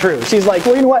God come true. She's like,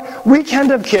 well, you know what? We can't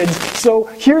have kids, so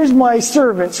here's my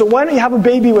servant. So why don't you have a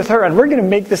baby with her, and we're going to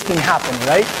make this thing happen,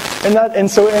 right? And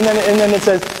then it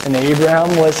says, and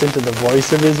Abraham listened to the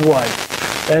voice of his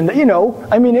wife. And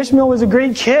Ishmael was a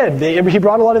great kid. He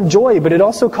brought a lot of joy, but it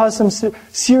also caused some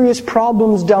serious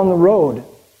problems down the road,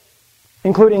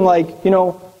 including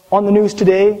on the news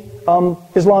today,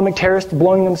 Islamic terrorists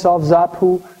blowing themselves up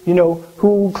who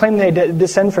claim they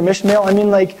descend from Ishmael.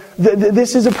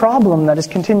 This is a problem that has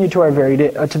continued to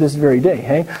this very day.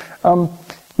 Hey,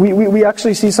 we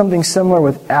actually see something similar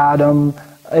with Adam.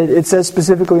 It says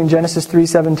specifically in Genesis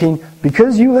 3:17,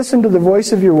 because you listened to the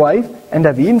voice of your wife and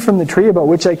have eaten from the tree about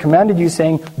which I commanded you,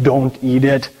 saying, don't eat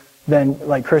it. Then,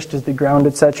 cursed is the ground,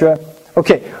 etc.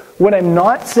 Okay, what I'm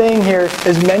not saying here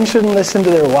is men shouldn't listen to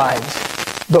their wives.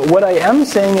 But what I am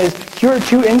saying is, here are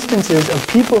two instances of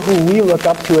people who we look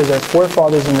up to as our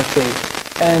forefathers in the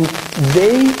faith. And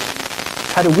they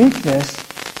had a weakness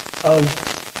of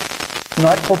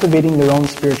not cultivating their own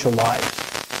spiritual lives,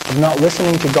 of not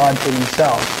listening to God for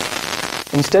themselves.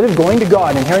 Instead of going to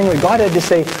God and hearing what God had to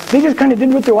say, they just kind of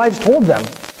did what their wives told them.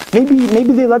 Maybe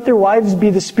they let their wives be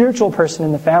the spiritual person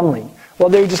in the family, while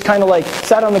they just kind of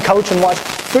sat on the couch and watched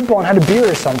football and had a beer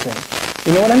or something.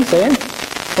 You know what I'm saying?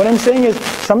 What I'm saying is,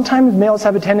 sometimes males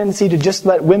have a tendency to just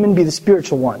let women be the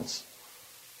spiritual ones.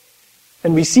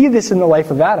 And we see this in the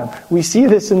life of Adam. We see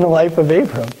this in the life of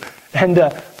Abram. And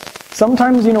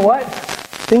sometimes, you know what?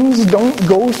 Things don't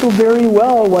go so very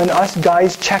well when us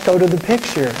guys check out of the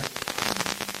picture.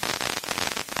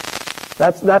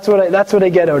 That's what I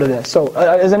get out of this. So,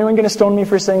 is anyone going to stone me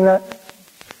for saying that?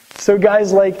 So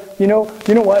guys, you know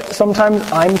what? Sometimes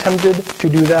I'm tempted to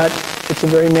do that. It's a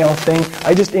very male thing.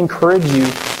 I just encourage you,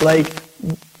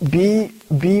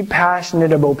 be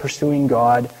passionate about pursuing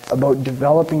God, about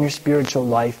developing your spiritual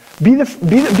life. Be the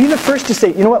first to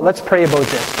say, you know what? Let's pray about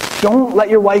this. Don't let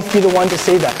your wife be the one to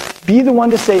say that. Be the one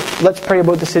to say, let's pray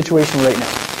about the situation right now.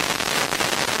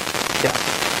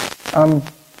 Yeah.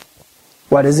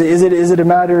 What is it? Is it a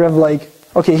matter of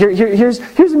okay, here's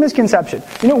a misconception.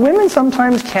 Women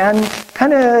sometimes can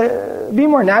kind of be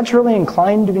more naturally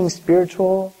inclined to being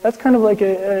spiritual. That's kind of like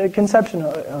a conception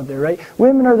out there, right?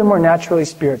 Women are the more naturally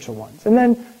spiritual ones. And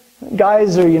then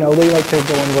guys are, they like to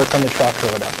go and work on the truck or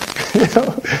whatever.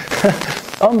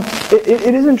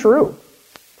 It isn't true.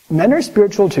 Men are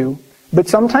spiritual too, but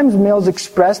sometimes males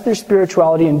express their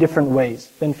spirituality in different ways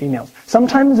than females.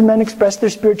 Sometimes men express their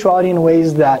spirituality in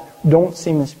ways that don't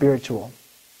seem spiritual.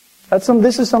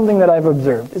 This is something that I've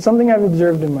observed. It's something I've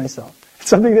observed in myself. It's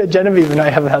something that Genevieve and I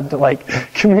have had to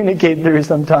communicate through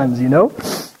sometimes,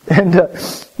 And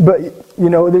but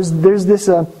there's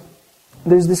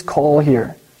this call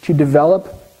here to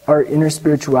develop our inner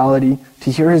spirituality,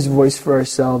 to hear His voice for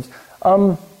ourselves.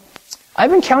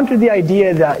 I've encountered the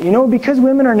idea that, because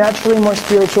women are naturally more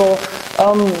spiritual,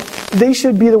 they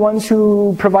should be the ones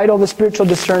who provide all the spiritual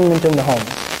discernment in the home.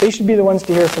 They should be the ones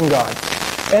to hear from God.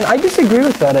 And I disagree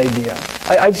with that idea.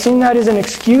 I've seen that as an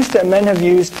excuse that men have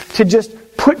used to just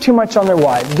put too much on their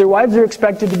wives. Their wives are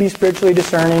expected to be spiritually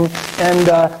discerning and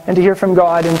to hear from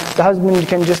God, and the husband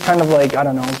can just kind of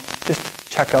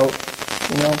just check out,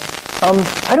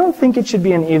 I don't think it should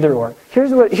be an either or.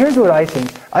 Here's what I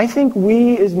think. I think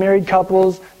we as married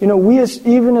couples,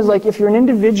 if you're an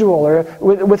individual or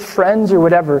with friends or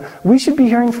whatever, we should be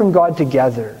hearing from God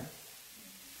together.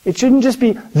 It shouldn't just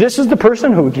be, this is the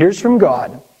person who hears from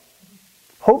God.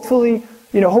 Hopefully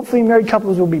married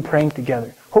couples will be praying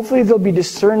together. Hopefully they'll be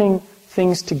discerning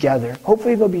things together.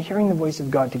 Hopefully they'll be hearing the voice of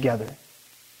God together.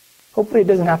 Hopefully it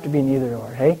doesn't have to be an either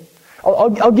or, hey?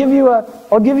 I'll give you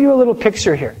a little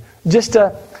picture here. Just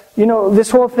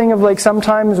this whole thing of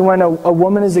sometimes when a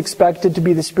woman is expected to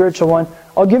be the spiritual one,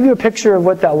 I'll give you a picture of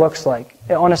what that looks like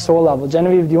on a soul level.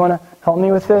 Genevieve, do you want to help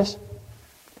me with this?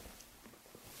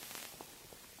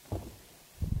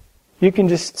 You can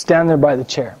just stand there by the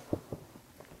chair.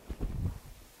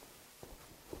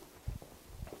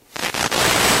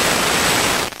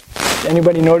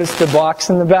 Anybody notice the box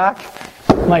in the back?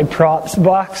 My props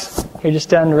box. You just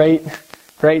stand right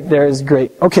there is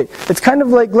great. Okay, it's kind of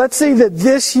like, let's say that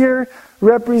this here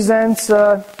represents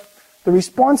the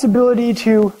responsibility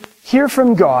to hear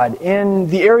from God in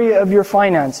the area of your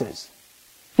finances.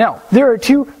 Now, there are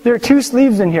two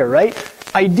sleeves in here, right?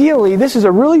 Ideally, this is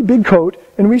a really big coat,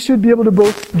 and we should be able to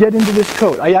both get into this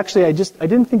coat. I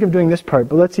didn't think of doing this part,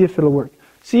 but let's see if it'll work.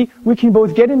 See, we can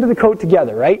both get into the coat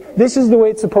together, right? This is the way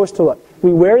it's supposed to look.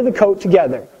 We wear the coat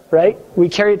together, right? We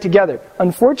carry it together.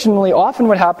 Unfortunately, often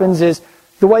what happens is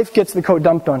the wife gets the coat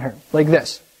dumped on her, like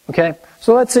this, okay?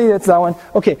 So let's say that's that one.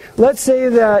 Okay, let's say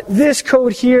that this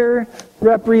coat here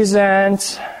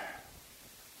represents,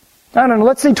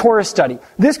 let's say Torah study.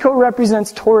 This coat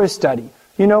represents Torah study.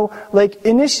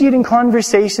 Initiating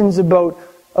conversations about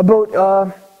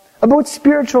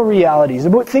spiritual realities,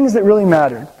 about things that really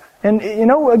matter. And,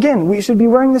 again, we should be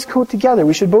wearing this coat together.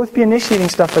 We should both be initiating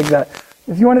stuff like that.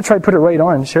 If you want to try to put it right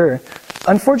on, sure.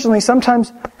 Unfortunately,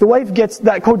 sometimes the wife gets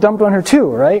that coat dumped on her too,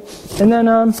 right? And then,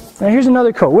 now here's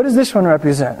another coat. What does this one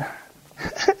represent?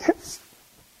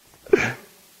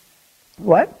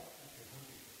 What?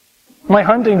 My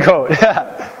hunting coat.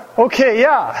 Okay,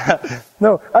 yeah.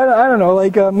 No, I don't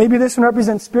know. Maybe this one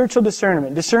represents spiritual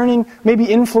discernment. Discerning maybe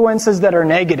influences that are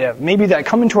negative. Maybe that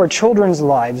come into our children's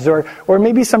lives. Or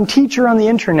maybe some teacher on the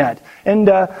internet.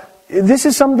 And this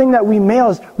is something that we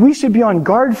males, we should be on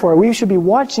guard for. We should be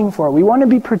watching for. We want to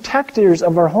be protectors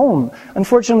of our home.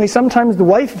 Unfortunately, sometimes the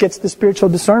wife gets the spiritual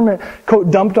discernment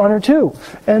coat dumped on her too.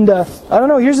 And I don't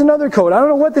know, here's another coat. I don't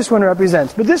know what this one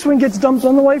represents, but this one gets dumped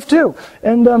on the wife too.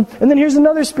 And then here's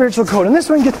another spiritual coat, and this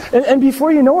one gets, and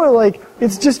before you know it,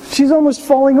 it's just, she's almost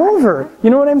falling over.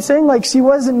 You know what I'm saying? She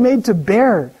wasn't made to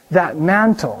bear that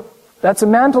mantle. That's a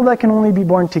mantle that can only be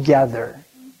borne together.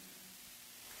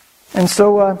 And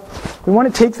so we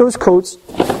want to take those coats.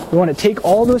 We want to take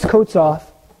all those coats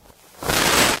off.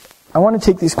 I want to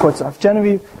take these coats off.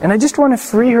 Genevieve, and I just want to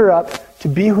free her up to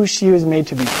be who she was made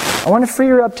to be. I want to free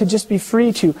her up to just be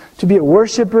free to be a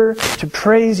worshiper, to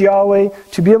praise Yahweh,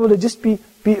 to be able to just be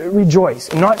rejoice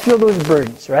and not feel those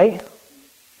burdens, right?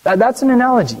 That's an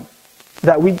analogy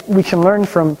that we can learn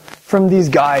from these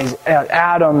guys,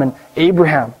 Adam and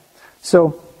Abraham. So,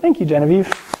 thank you, Genevieve.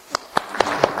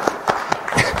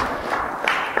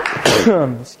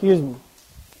 Excuse me.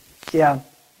 Yeah.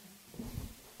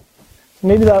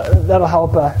 Maybe that'll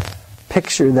help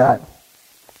picture that.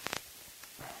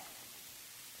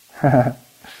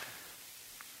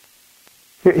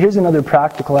 Here's another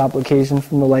practical application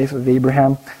from the life of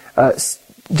Abraham.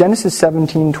 Genesis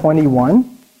 17:21.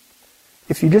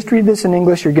 If you just read this in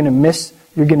English, you're going to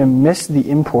miss the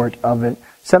import of it.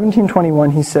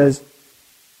 17:21, he says,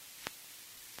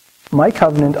 "My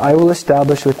covenant I will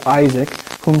establish with Isaac,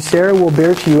 whom Sarah will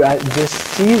bear to you at this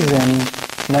season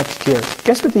next year."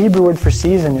 Guess what the Hebrew word for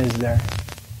season is there?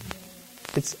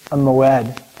 It's a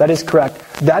moed. That is correct.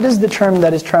 That is the term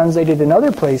that is translated in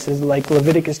other places, like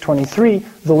Leviticus 23,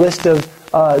 the list of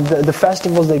the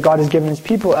festivals that God has given His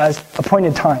people as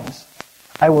appointed times.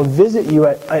 I will visit you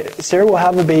Sarah will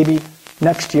have a baby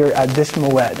next year at this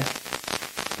moed.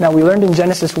 Now, we learned in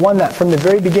Genesis 1 that from the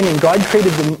very beginning, God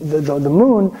created the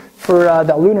moon for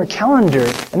that lunar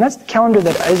calendar. And that's the calendar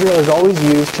that Israel has always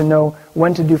used to know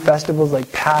when to do festivals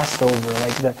like Passover,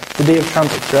 like the Day of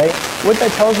Trumpets, right? What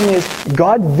that tells me is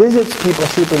God visits people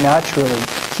supernaturally.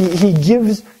 He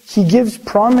gives He gives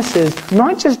promises,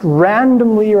 not just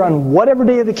randomly or on whatever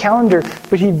day of the calendar,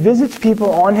 but he visits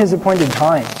people on his appointed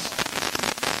times.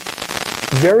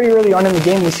 Very early on in the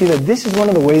game, we see that this is one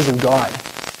of the ways of God.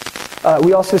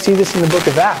 We also see this in the book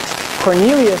of Acts.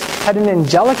 Cornelius had an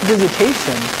angelic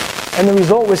visitation, and the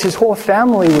result was his whole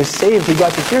family was saved. He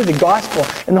got to hear the gospel,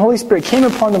 and the Holy Spirit came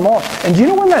upon them all. And do you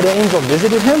know when that angel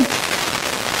visited him?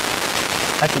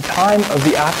 At the time of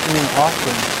the afternoon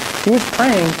offering. He was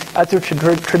praying at the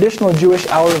traditional Jewish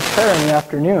hour of prayer in the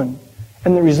afternoon.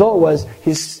 And the result was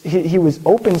he was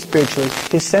open spiritually,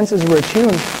 his senses were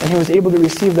attuned, and he was able to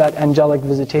receive that angelic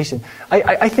visitation.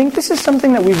 I think this is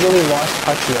something that we've really lost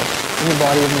touch with in the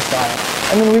body of Messiah.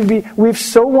 I mean, we've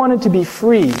so wanted to be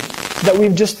free that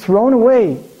we've just thrown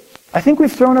away. I think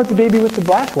we've thrown out the baby with the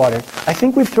bathwater. I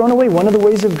think we've thrown away one of the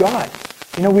ways of God.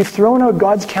 You know, we've thrown out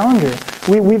God's calendar.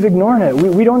 We've ignored it.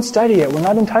 We don't study it. We're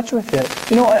not in touch with it.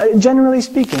 You know, generally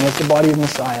speaking, as the body of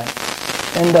Messiah.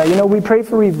 And, you know, we pray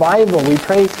for revival. We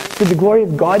pray for the glory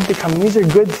of God to come. These are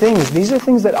good things. These are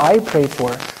things that I pray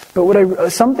for.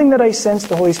 But something that I sense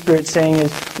the Holy Spirit saying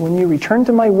is, when you return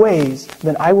to my ways,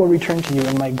 then I will return to you,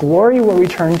 and my glory will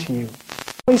return to you.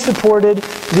 He supported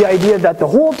the idea that the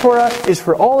whole Torah is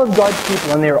for all of God's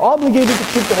people, and they are obligated to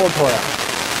keep the whole Torah.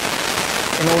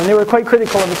 You know, and they were quite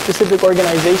critical of a specific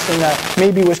organization that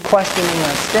maybe was questioning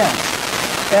that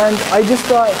stance. And I just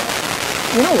thought,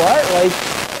 you know what? Like,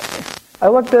 I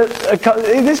looked at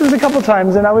this was a couple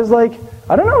times, and I was like,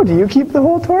 I don't know. Do you keep the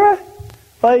whole Torah?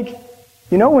 Like,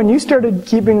 you know, when you started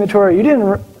keeping the Torah, you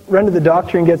didn't run to the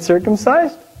doctor and get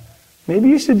circumcised. Maybe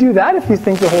you should do that if you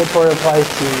think the whole Torah applies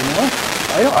to you.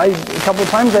 You know, a couple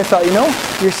times I thought, you know,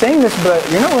 you're saying this, but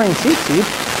you're not wearing tzitzit,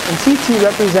 and tzitzit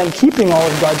represent keeping all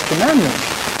of God's commandments.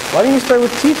 Why don't you start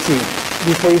with tzitzit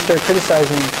before you start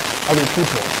criticizing other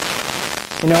people?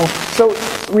 You know, so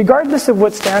regardless of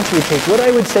what stance we take, what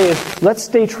I would say is, let's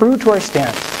stay true to our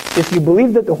stance. If you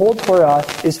believe that the whole Torah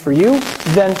is for you,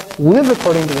 then live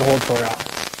according to the whole Torah.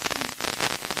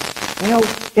 You know,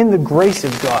 in the grace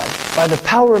of God, by the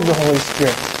power of the Holy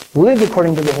Spirit, live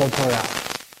according to the whole Torah.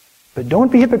 But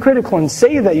don't be hypocritical and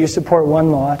say that you support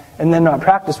one law and then not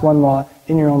practice one law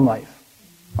in your own life.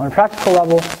 On a practical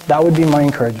level, that would be my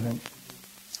encouragement.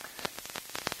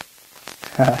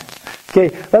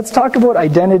 Okay, let's talk about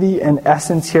identity and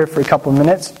essence here for a couple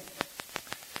minutes.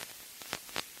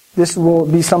 This will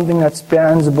be something that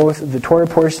spans both the Torah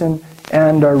portion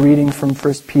and our reading from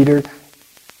 1 Peter.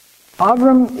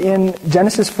 Avram in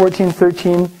Genesis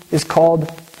 14:13 is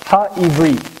called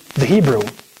Ha-Ivri, the Hebrew.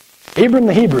 Abram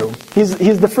the Hebrew.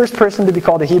 He's the first person to be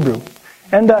called a Hebrew.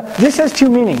 And this has two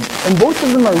meanings, and both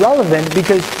of them are relevant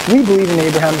because we believe in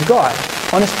Abraham's God.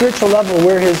 On a spiritual level,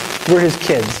 we're his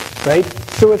kids, right?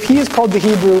 So if he is called the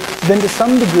Hebrew, then to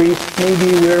some degree,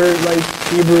 maybe we're like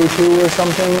Hebrew too or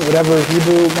something, whatever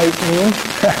Hebrew might mean.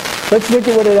 Let's look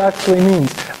at what it actually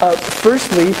means.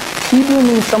 Firstly, Hebrew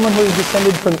means someone who is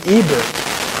descended from Eber,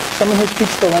 someone who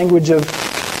speaks the language of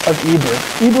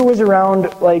Eber. Eber was around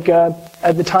like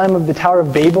at the time of the Tower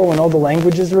of Babel when all the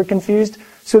languages were confused.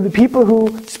 So the people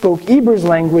who spoke Eber's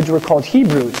language were called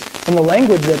Hebrews, and the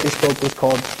language that they spoke was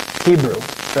called Hebrew,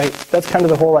 right? That's kind of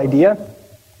the whole idea.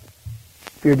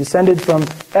 If you're descended from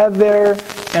Ever,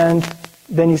 and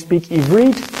then you speak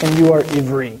Ivrit, and you are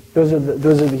Ivri. Those are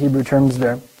the Hebrew terms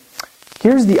there.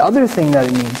 Here's the other thing that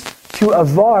it means. To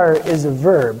avar is a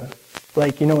verb.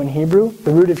 Like, you know, in Hebrew,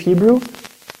 the root of Hebrew,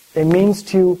 it means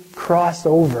to cross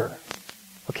over.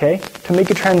 Okay? To make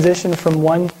a transition from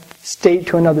one state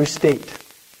to another state.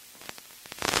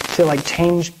 To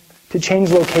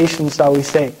change locations, shall we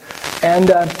say. And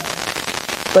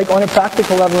like on a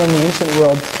practical level in the ancient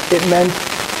world, it meant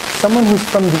someone who's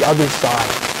from the other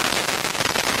side.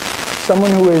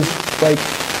 Someone who is like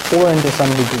foreign to some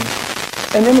degree.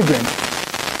 An immigrant.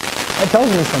 That tells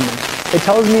me something. It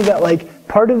tells me that like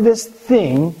part of this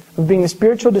thing of being the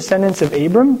spiritual descendants of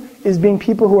Abram is being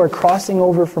people who are crossing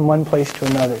over from one place to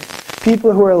another.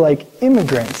 People who are like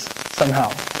immigrants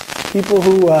somehow. People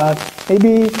who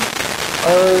maybe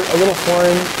are a little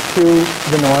foreign to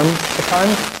the norm at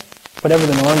times. Whatever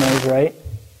the norm is, right?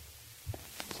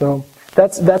 So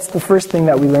that's the first thing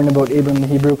that we learn about Abram the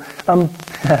Hebrew.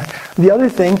 The other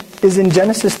thing is in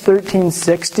Genesis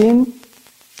 13:16,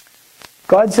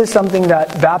 God says something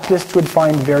that Baptists would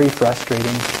find very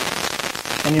frustrating.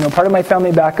 And you know, part of my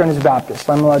family background is Baptist,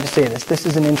 so I'm allowed to say this. This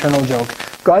is an internal joke.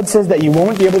 God says that you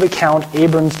won't be able to count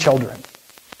Abram's children.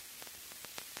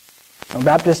 Now,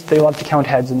 Baptists, they love to count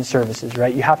heads in the services,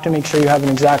 right? You have to make sure you have an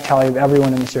exact tally of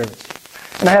everyone in the service.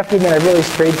 And I have to admit, I really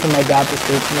strayed from my Baptist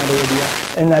roots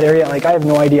in that area. Like, I have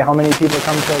no idea how many people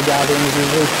come to our gatherings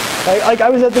usually. Like I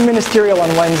was at the ministerial on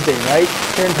Wednesday, right,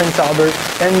 here in Prince Albert,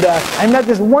 and I met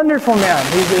this wonderful man.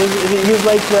 He was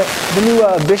like the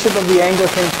new bishop of the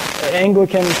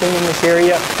Anglican thing in this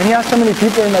area, and he asked how many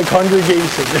people are in my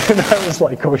congregation, and I was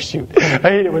like, oh shoot, I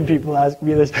hate it when people ask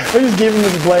me this. I just gave him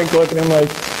this blank look, and I'm like,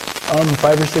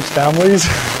 5 or 6 families.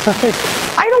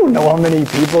 I don't know how many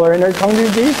people are in our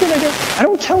congregation. I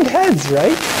don't count heads,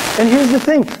 right? And here's the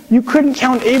thing, you couldn't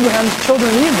count Abraham's children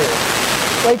either.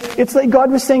 Like, it's like God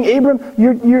was saying, Abram,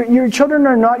 your children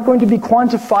are not going to be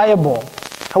quantifiable.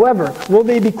 However, will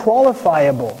they be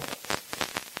qualifiable?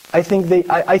 I think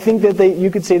that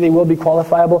you could say they will be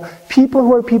qualifiable. People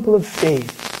who are people of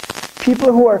faith.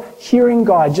 People who are hearing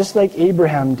God, just like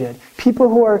Abraham did. People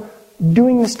who are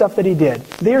doing the stuff that he did.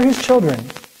 They are his children.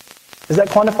 Is that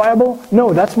quantifiable?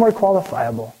 No, that's more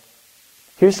qualifiable.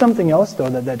 Here's something else, though,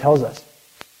 that tells us.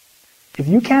 If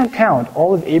you can't count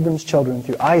all of Abram's children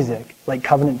through Isaac, like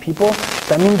covenant people,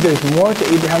 that means there's more to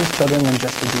Abraham's children than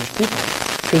just the Jewish people.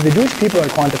 Because the Jewish people are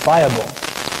quantifiable.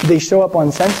 They show up on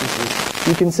censuses.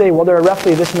 You can say, well, there are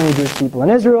roughly this many Jewish people in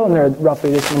Israel, and there are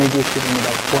roughly this many Jewish people in the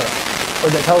diaspora. Or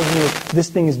that tells me this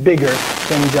thing is bigger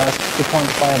than just the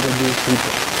quantifiable Jewish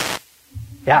people.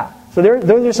 Yeah, so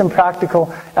those are some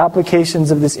practical applications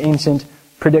of this ancient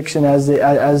prediction as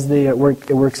it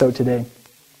works out today.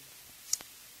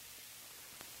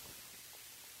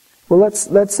 Well,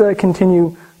 let's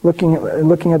continue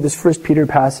looking at this 1 Peter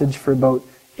passage for about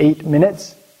 8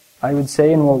 minutes, I would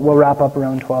say, and we'll wrap up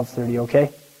around 12:30. Okay.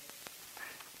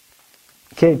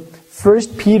 Okay,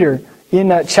 1 Peter. In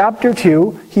chapter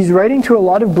 2, he's writing to a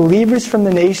lot of believers from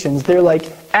the nations. They're like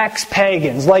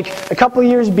ex-pagans. Like a couple of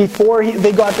years before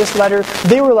they got this letter,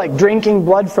 they were like drinking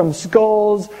blood from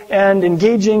skulls and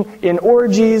engaging in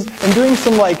orgies and doing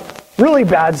some like really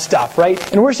bad stuff, right?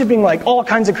 And worshiping like all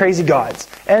kinds of crazy gods.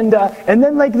 And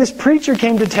then like this preacher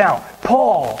came to town,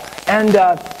 Paul,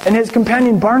 and his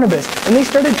companion Barnabas, and they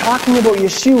started talking about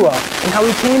Yeshua and how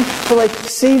he came to like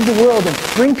save the world and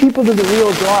bring people to the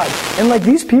real God. And like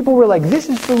these people were like, this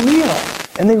is for real.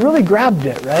 And they really grabbed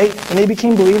it, right? And they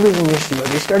became believers in Yeshua.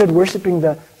 They started worshiping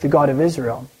the God of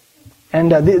Israel.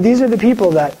 And these are the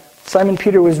people that Simon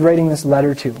Peter was writing this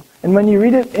letter to. And when you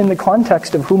read it in the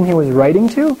context of whom he was writing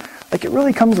to, like it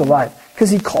really comes alive. Because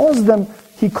he calls them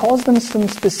some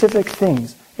specific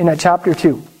things in chapter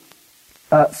 2.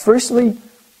 Firstly,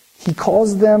 he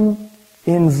calls them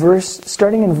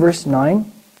starting in verse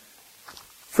 9.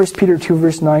 1 Peter 2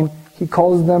 verse 9, he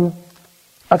calls them,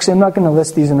 actually I'm not going to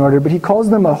list these in order, but he calls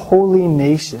them a holy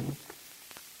nation.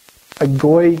 A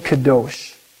goy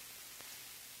kadosh.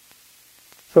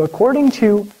 So according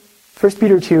to 1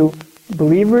 Peter 2,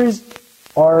 believers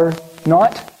are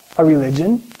not a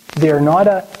religion. They are not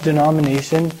a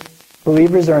denomination.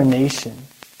 Believers are a nation.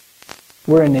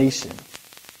 We're a nation.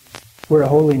 We're a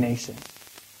holy nation.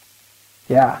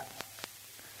 Yeah.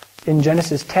 In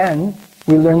Genesis 10,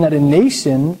 we learn that a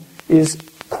nation is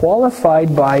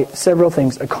qualified by several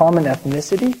things. A common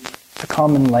ethnicity, a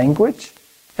common language,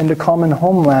 and a common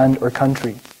homeland or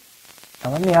country.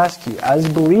 Now let me ask you, as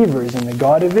believers in the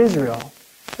God of Israel,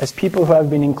 as people who have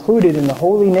been included in the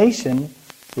holy nation,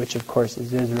 which of course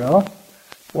is Israel,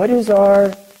 what is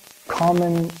our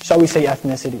common, shall we say,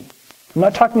 ethnicity? I'm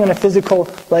not talking on a physical,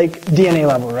 like, DNA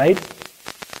level, right?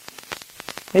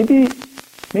 Maybe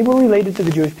we're related to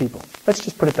the Jewish people. Let's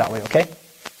just put it that way, okay?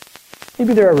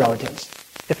 Maybe there are relatives,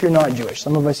 if you're not Jewish.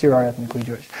 Some of us here are ethnically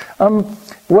Jewish.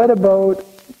 What about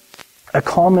a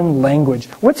common language?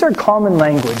 What's our common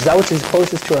language? That which is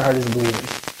closest to our heart as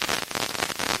believers?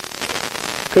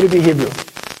 Could it be Hebrew?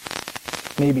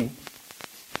 Maybe.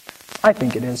 I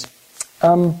think it is.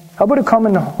 How about a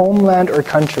common homeland or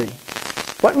country?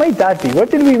 What might that be? What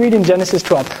did we read in Genesis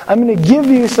 12? I'm going to give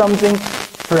you something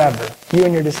forever, you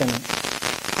and your descendants.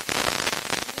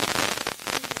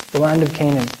 The land of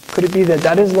Canaan. Could it be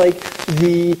that is like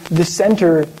the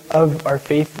center of our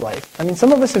faith life? I mean,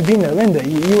 some of us have been there. Linda,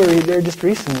 you were there just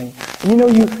recently. And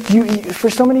you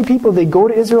for so many people, they go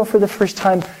to Israel for the first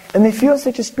time and they feel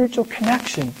such a spiritual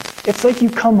connection. It's like you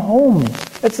come home.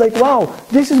 It's like, wow,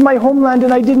 this is my homeland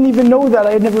and I didn't even know that.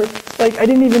 I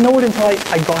didn't even know it until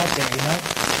I got there,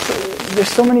 So there's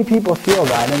so many people feel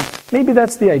that, and maybe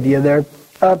that's the idea there.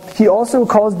 He also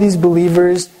calls these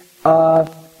believers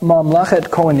Mamlachet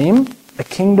Kohanim, a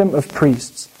kingdom of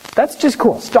priests. That's just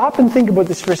cool. Stop and think about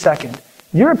this for a second.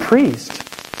 You're a priest.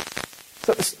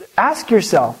 So ask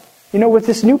yourself, with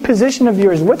this new position of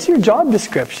yours, what's your job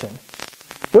description?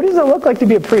 What does it look like to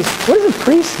be a priest? What does a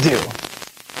priest do?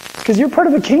 Because you're part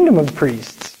of a kingdom of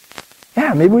priests.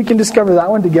 Yeah, maybe we can discover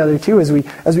that one together too as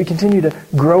we continue to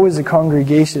grow as a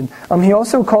congregation. He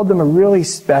also called them a really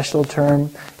special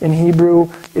term. In Hebrew,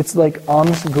 it's like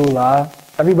Am Segula.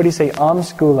 Everybody say Am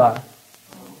Segula.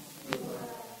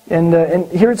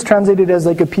 And here it's translated as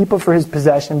like a people for his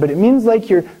possession, but it means like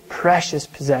your precious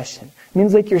possession. It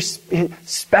means like your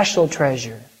special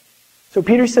treasure. So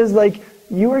Peter says like,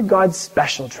 you are God's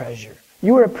special treasure.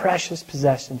 You are a precious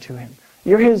possession to him.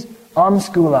 You're his Am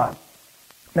Segula.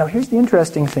 Now here's the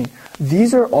interesting thing.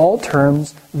 These are all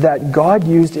terms that God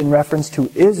used in reference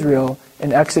to Israel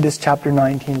in Exodus chapter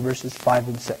 19 verses 5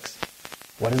 and 6.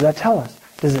 What does that tell us?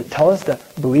 Does it tell us that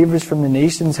believers from the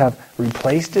nations have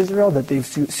replaced Israel, that they've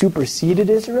superseded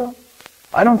Israel?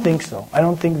 I don't think so. I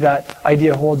don't think that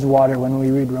idea holds water when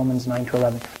we read Romans 9 to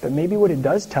 11. But maybe what it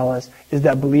does tell us is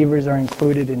that believers are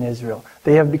included in Israel.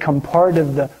 They have become part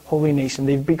of the holy nation.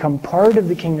 They've become part of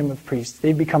the kingdom of priests.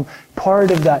 They've become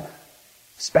part of that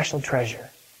special treasure.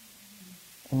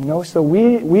 And so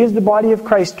we as the body of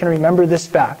Christ can remember this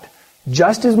fact.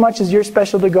 Just as much as you're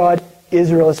special to God,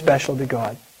 Israel is special to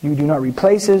God. You do not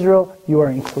replace Israel, you are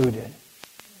included.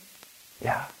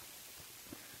 Yeah.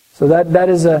 So that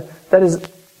is a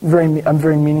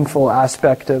very meaningful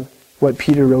aspect of what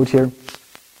Peter wrote here.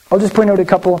 I'll just point out a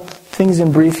couple things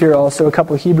in brief here also, a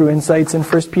couple Hebrew insights in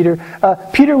 1 Peter.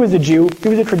 Peter was a Jew. He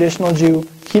was a traditional Jew.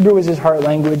 Hebrew was his heart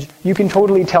language. You can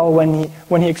totally tell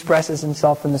when he expresses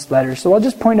himself in this letter. So I'll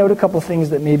just point out a couple things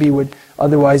that maybe would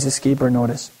otherwise escape our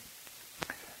notice.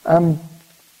 In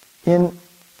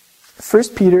 1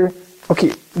 Peter,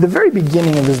 the very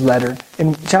beginning of his letter,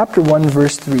 in chapter 1,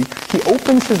 verse 3, he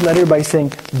opens his letter by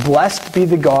saying, "Blessed be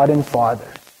the God and Father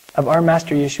of our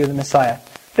Master Yeshua the Messiah."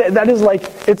 That is like,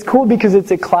 it's cool because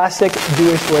it's a classic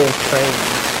Jewish way of praying.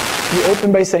 You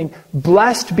open by saying,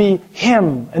 "Blessed be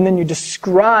Him," and then you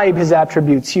describe His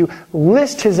attributes. You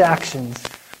list His actions.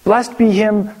 Blessed be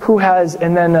Him who has,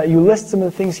 and then you list some of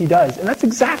the things He does. And that's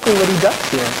exactly what He does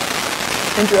here.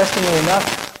 Interestingly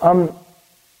enough,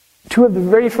 two of the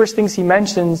very first things he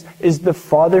mentions is the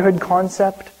fatherhood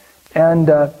concept and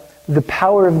the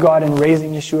power of God in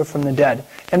raising Yeshua from the dead.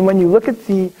 And when you look at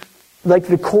the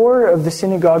core of the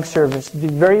synagogue service, the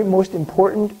very most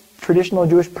important traditional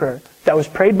Jewish prayer that was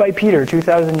prayed by Peter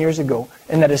 2,000 years ago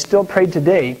and that is still prayed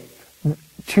today,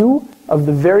 two of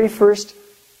the very first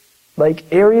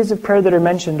areas of prayer that are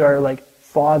mentioned are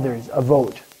fathers,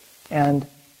 avot, and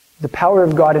the power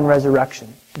of God in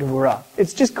resurrection, Gevurah.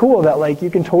 It's just cool that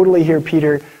you can totally hear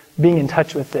Peter being in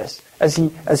touch with this as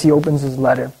he opens his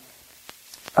letter.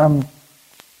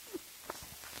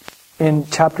 In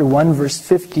chapter 1, verse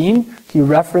 15, he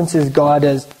references God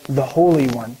as the Holy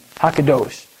One,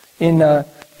 Hakadosh. In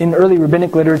early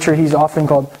rabbinic literature, he's often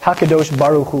called Hakadosh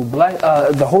Baruch Hu,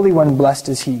 the Holy One, blessed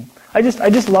is He. I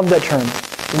just love that term,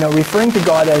 referring to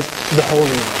God as the Holy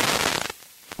One.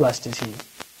 Blessed is He.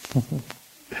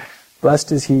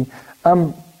 Blessed is He.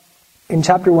 In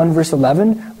chapter 1, verse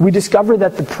 11, we discover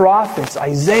that the prophets,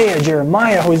 Isaiah,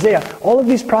 Jeremiah, Hosea, all of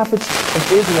these prophets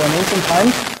of Israel in ancient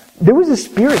times, there was a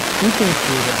spirit speaking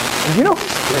through them. And do you know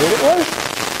whose spirit it was?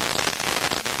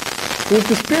 It was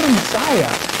the spirit of Messiah.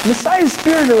 Messiah's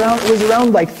spirit was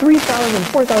around 3,000,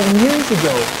 4,000 years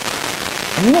ago.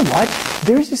 And you know what?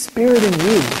 There's a spirit in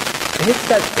you. And it's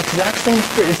that exact same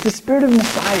spirit. It's the spirit of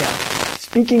Messiah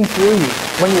speaking through you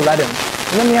when you let Him.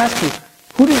 And let me ask you,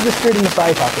 who does the spirit of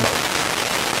Messiah talk about?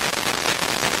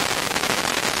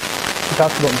 He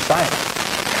talks about Messiah.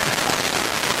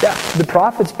 Yeah, the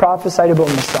prophets prophesied about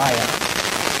Messiah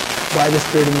by the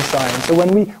Spirit of Messiah. And so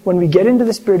when we get into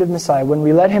the Spirit of Messiah, when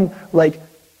we let Him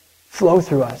flow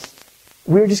through us,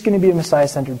 we're just going to be a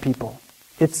Messiah-centered people.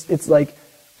 It's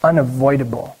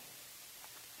unavoidable.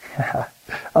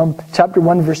 Chapter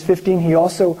 1, verse 15, he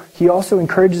also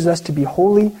encourages us to be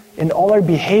holy in all our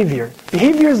behavior.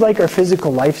 Behavior is like our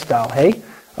physical lifestyle, hey?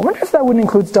 I wonder if that would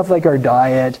include stuff like our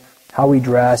diet, how we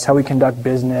dress, how we conduct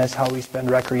business, how we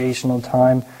spend recreational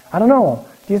time. I don't know.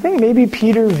 Do you think maybe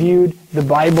Peter viewed the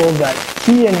Bible that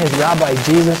he and his rabbi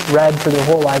Jesus read for their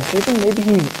whole lives? Do you think maybe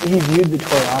he viewed the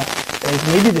Torah as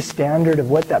maybe the standard of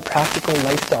what that practical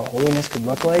lifestyle holiness could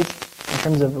look like in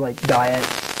terms of diet,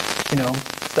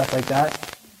 stuff like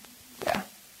that? Yeah,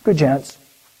 good chance.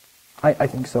 I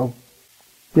think so.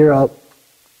 Here,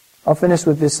 I'll finish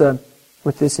with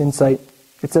this insight.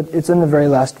 It's in the very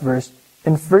last verse.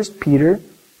 In 1 Peter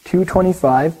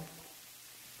 2:25,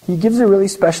 he gives a really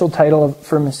special title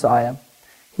for Messiah.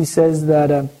 He says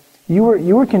that you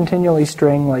were continually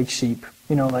straying like sheep.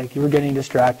 You were getting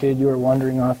distracted, you were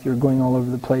wandering off, you were going all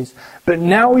over the place. But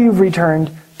now you've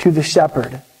returned to the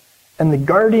shepherd and the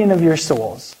guardian of your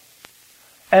souls.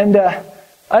 And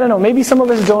I don't know, maybe some of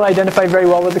us don't identify very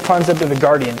well with the concept of a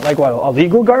guardian. Like, what, a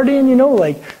legal guardian,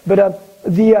 But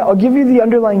I'll give you the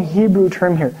underlying Hebrew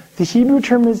term here. The Hebrew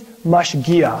term is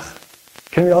mashgiach.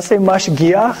 Can we all say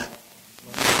mashgiach?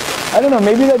 I don't know,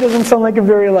 maybe that doesn't sound like a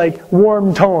very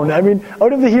warm tone. I mean,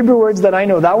 out of the Hebrew words that I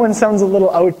know, that one sounds a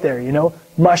little out there,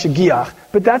 mashgiach.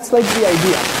 But that's the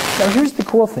idea. Now here's the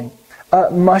cool thing.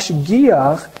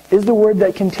 Mashgiach is the word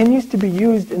that continues to be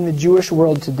used in the Jewish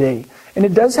world today. And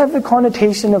it does have the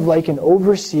connotation of an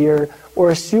overseer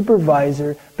or a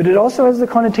supervisor, but it also has the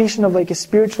connotation of a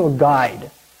spiritual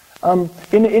guide.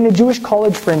 In a Jewish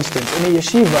college, for instance, in a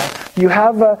yeshiva,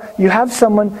 you have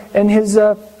someone, and his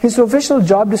official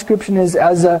job description is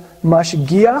as a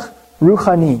mashgiach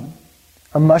ruchani.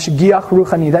 A mashgiach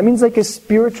ruchani. That means a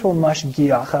spiritual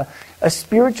mashgiach, a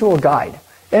spiritual guide.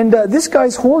 And this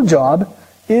guy's whole job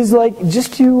is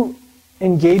just to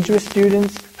engage with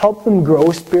students, help them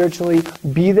grow spiritually,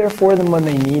 be there for them when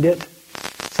they need it,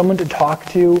 someone to talk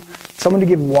to, someone to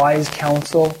give wise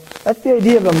counsel. That's the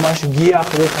idea of a mashgiach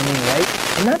ruchani, right?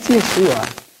 And that's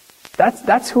Yeshua.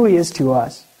 That's who he is to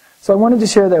us. So I wanted to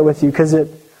share that with you because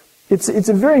it's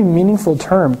a very meaningful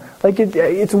term.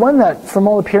 It's one that, from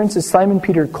all appearances, Simon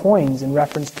Peter coins in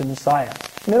reference to Messiah.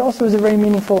 And it also is a very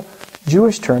meaningful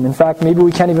Jewish term. In fact, maybe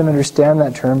we can't even understand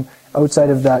that term outside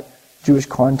of that Jewish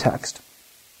context.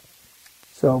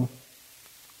 So,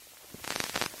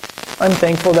 I'm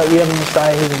thankful that we have a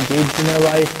Messiah who's engaged in our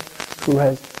life, who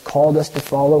has called us to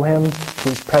follow him,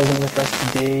 who is present with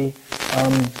us today.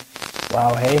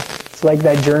 Wow, hey, it's like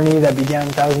that journey that began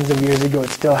thousands of years ago.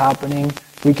 It's still happening.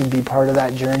 We can be part of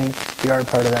that journey. We are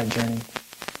part of that journey.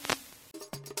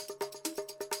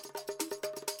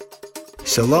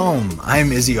 Shalom,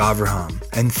 I'm Izzy Avraham,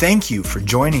 and thank you for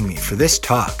joining me for this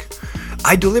talk.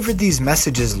 I delivered these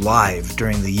messages live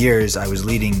during the years I was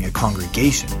leading a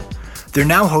congregation. They're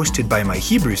now hosted by my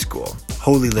Hebrew school,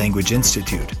 Holy Language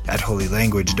Institute, at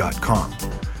holylanguage.com.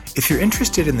 If you're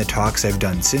interested in the talks I've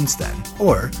done since then,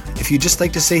 or if you'd just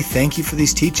like to say thank you for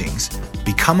these teachings,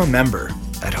 become a member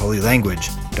at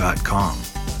holylanguage.com.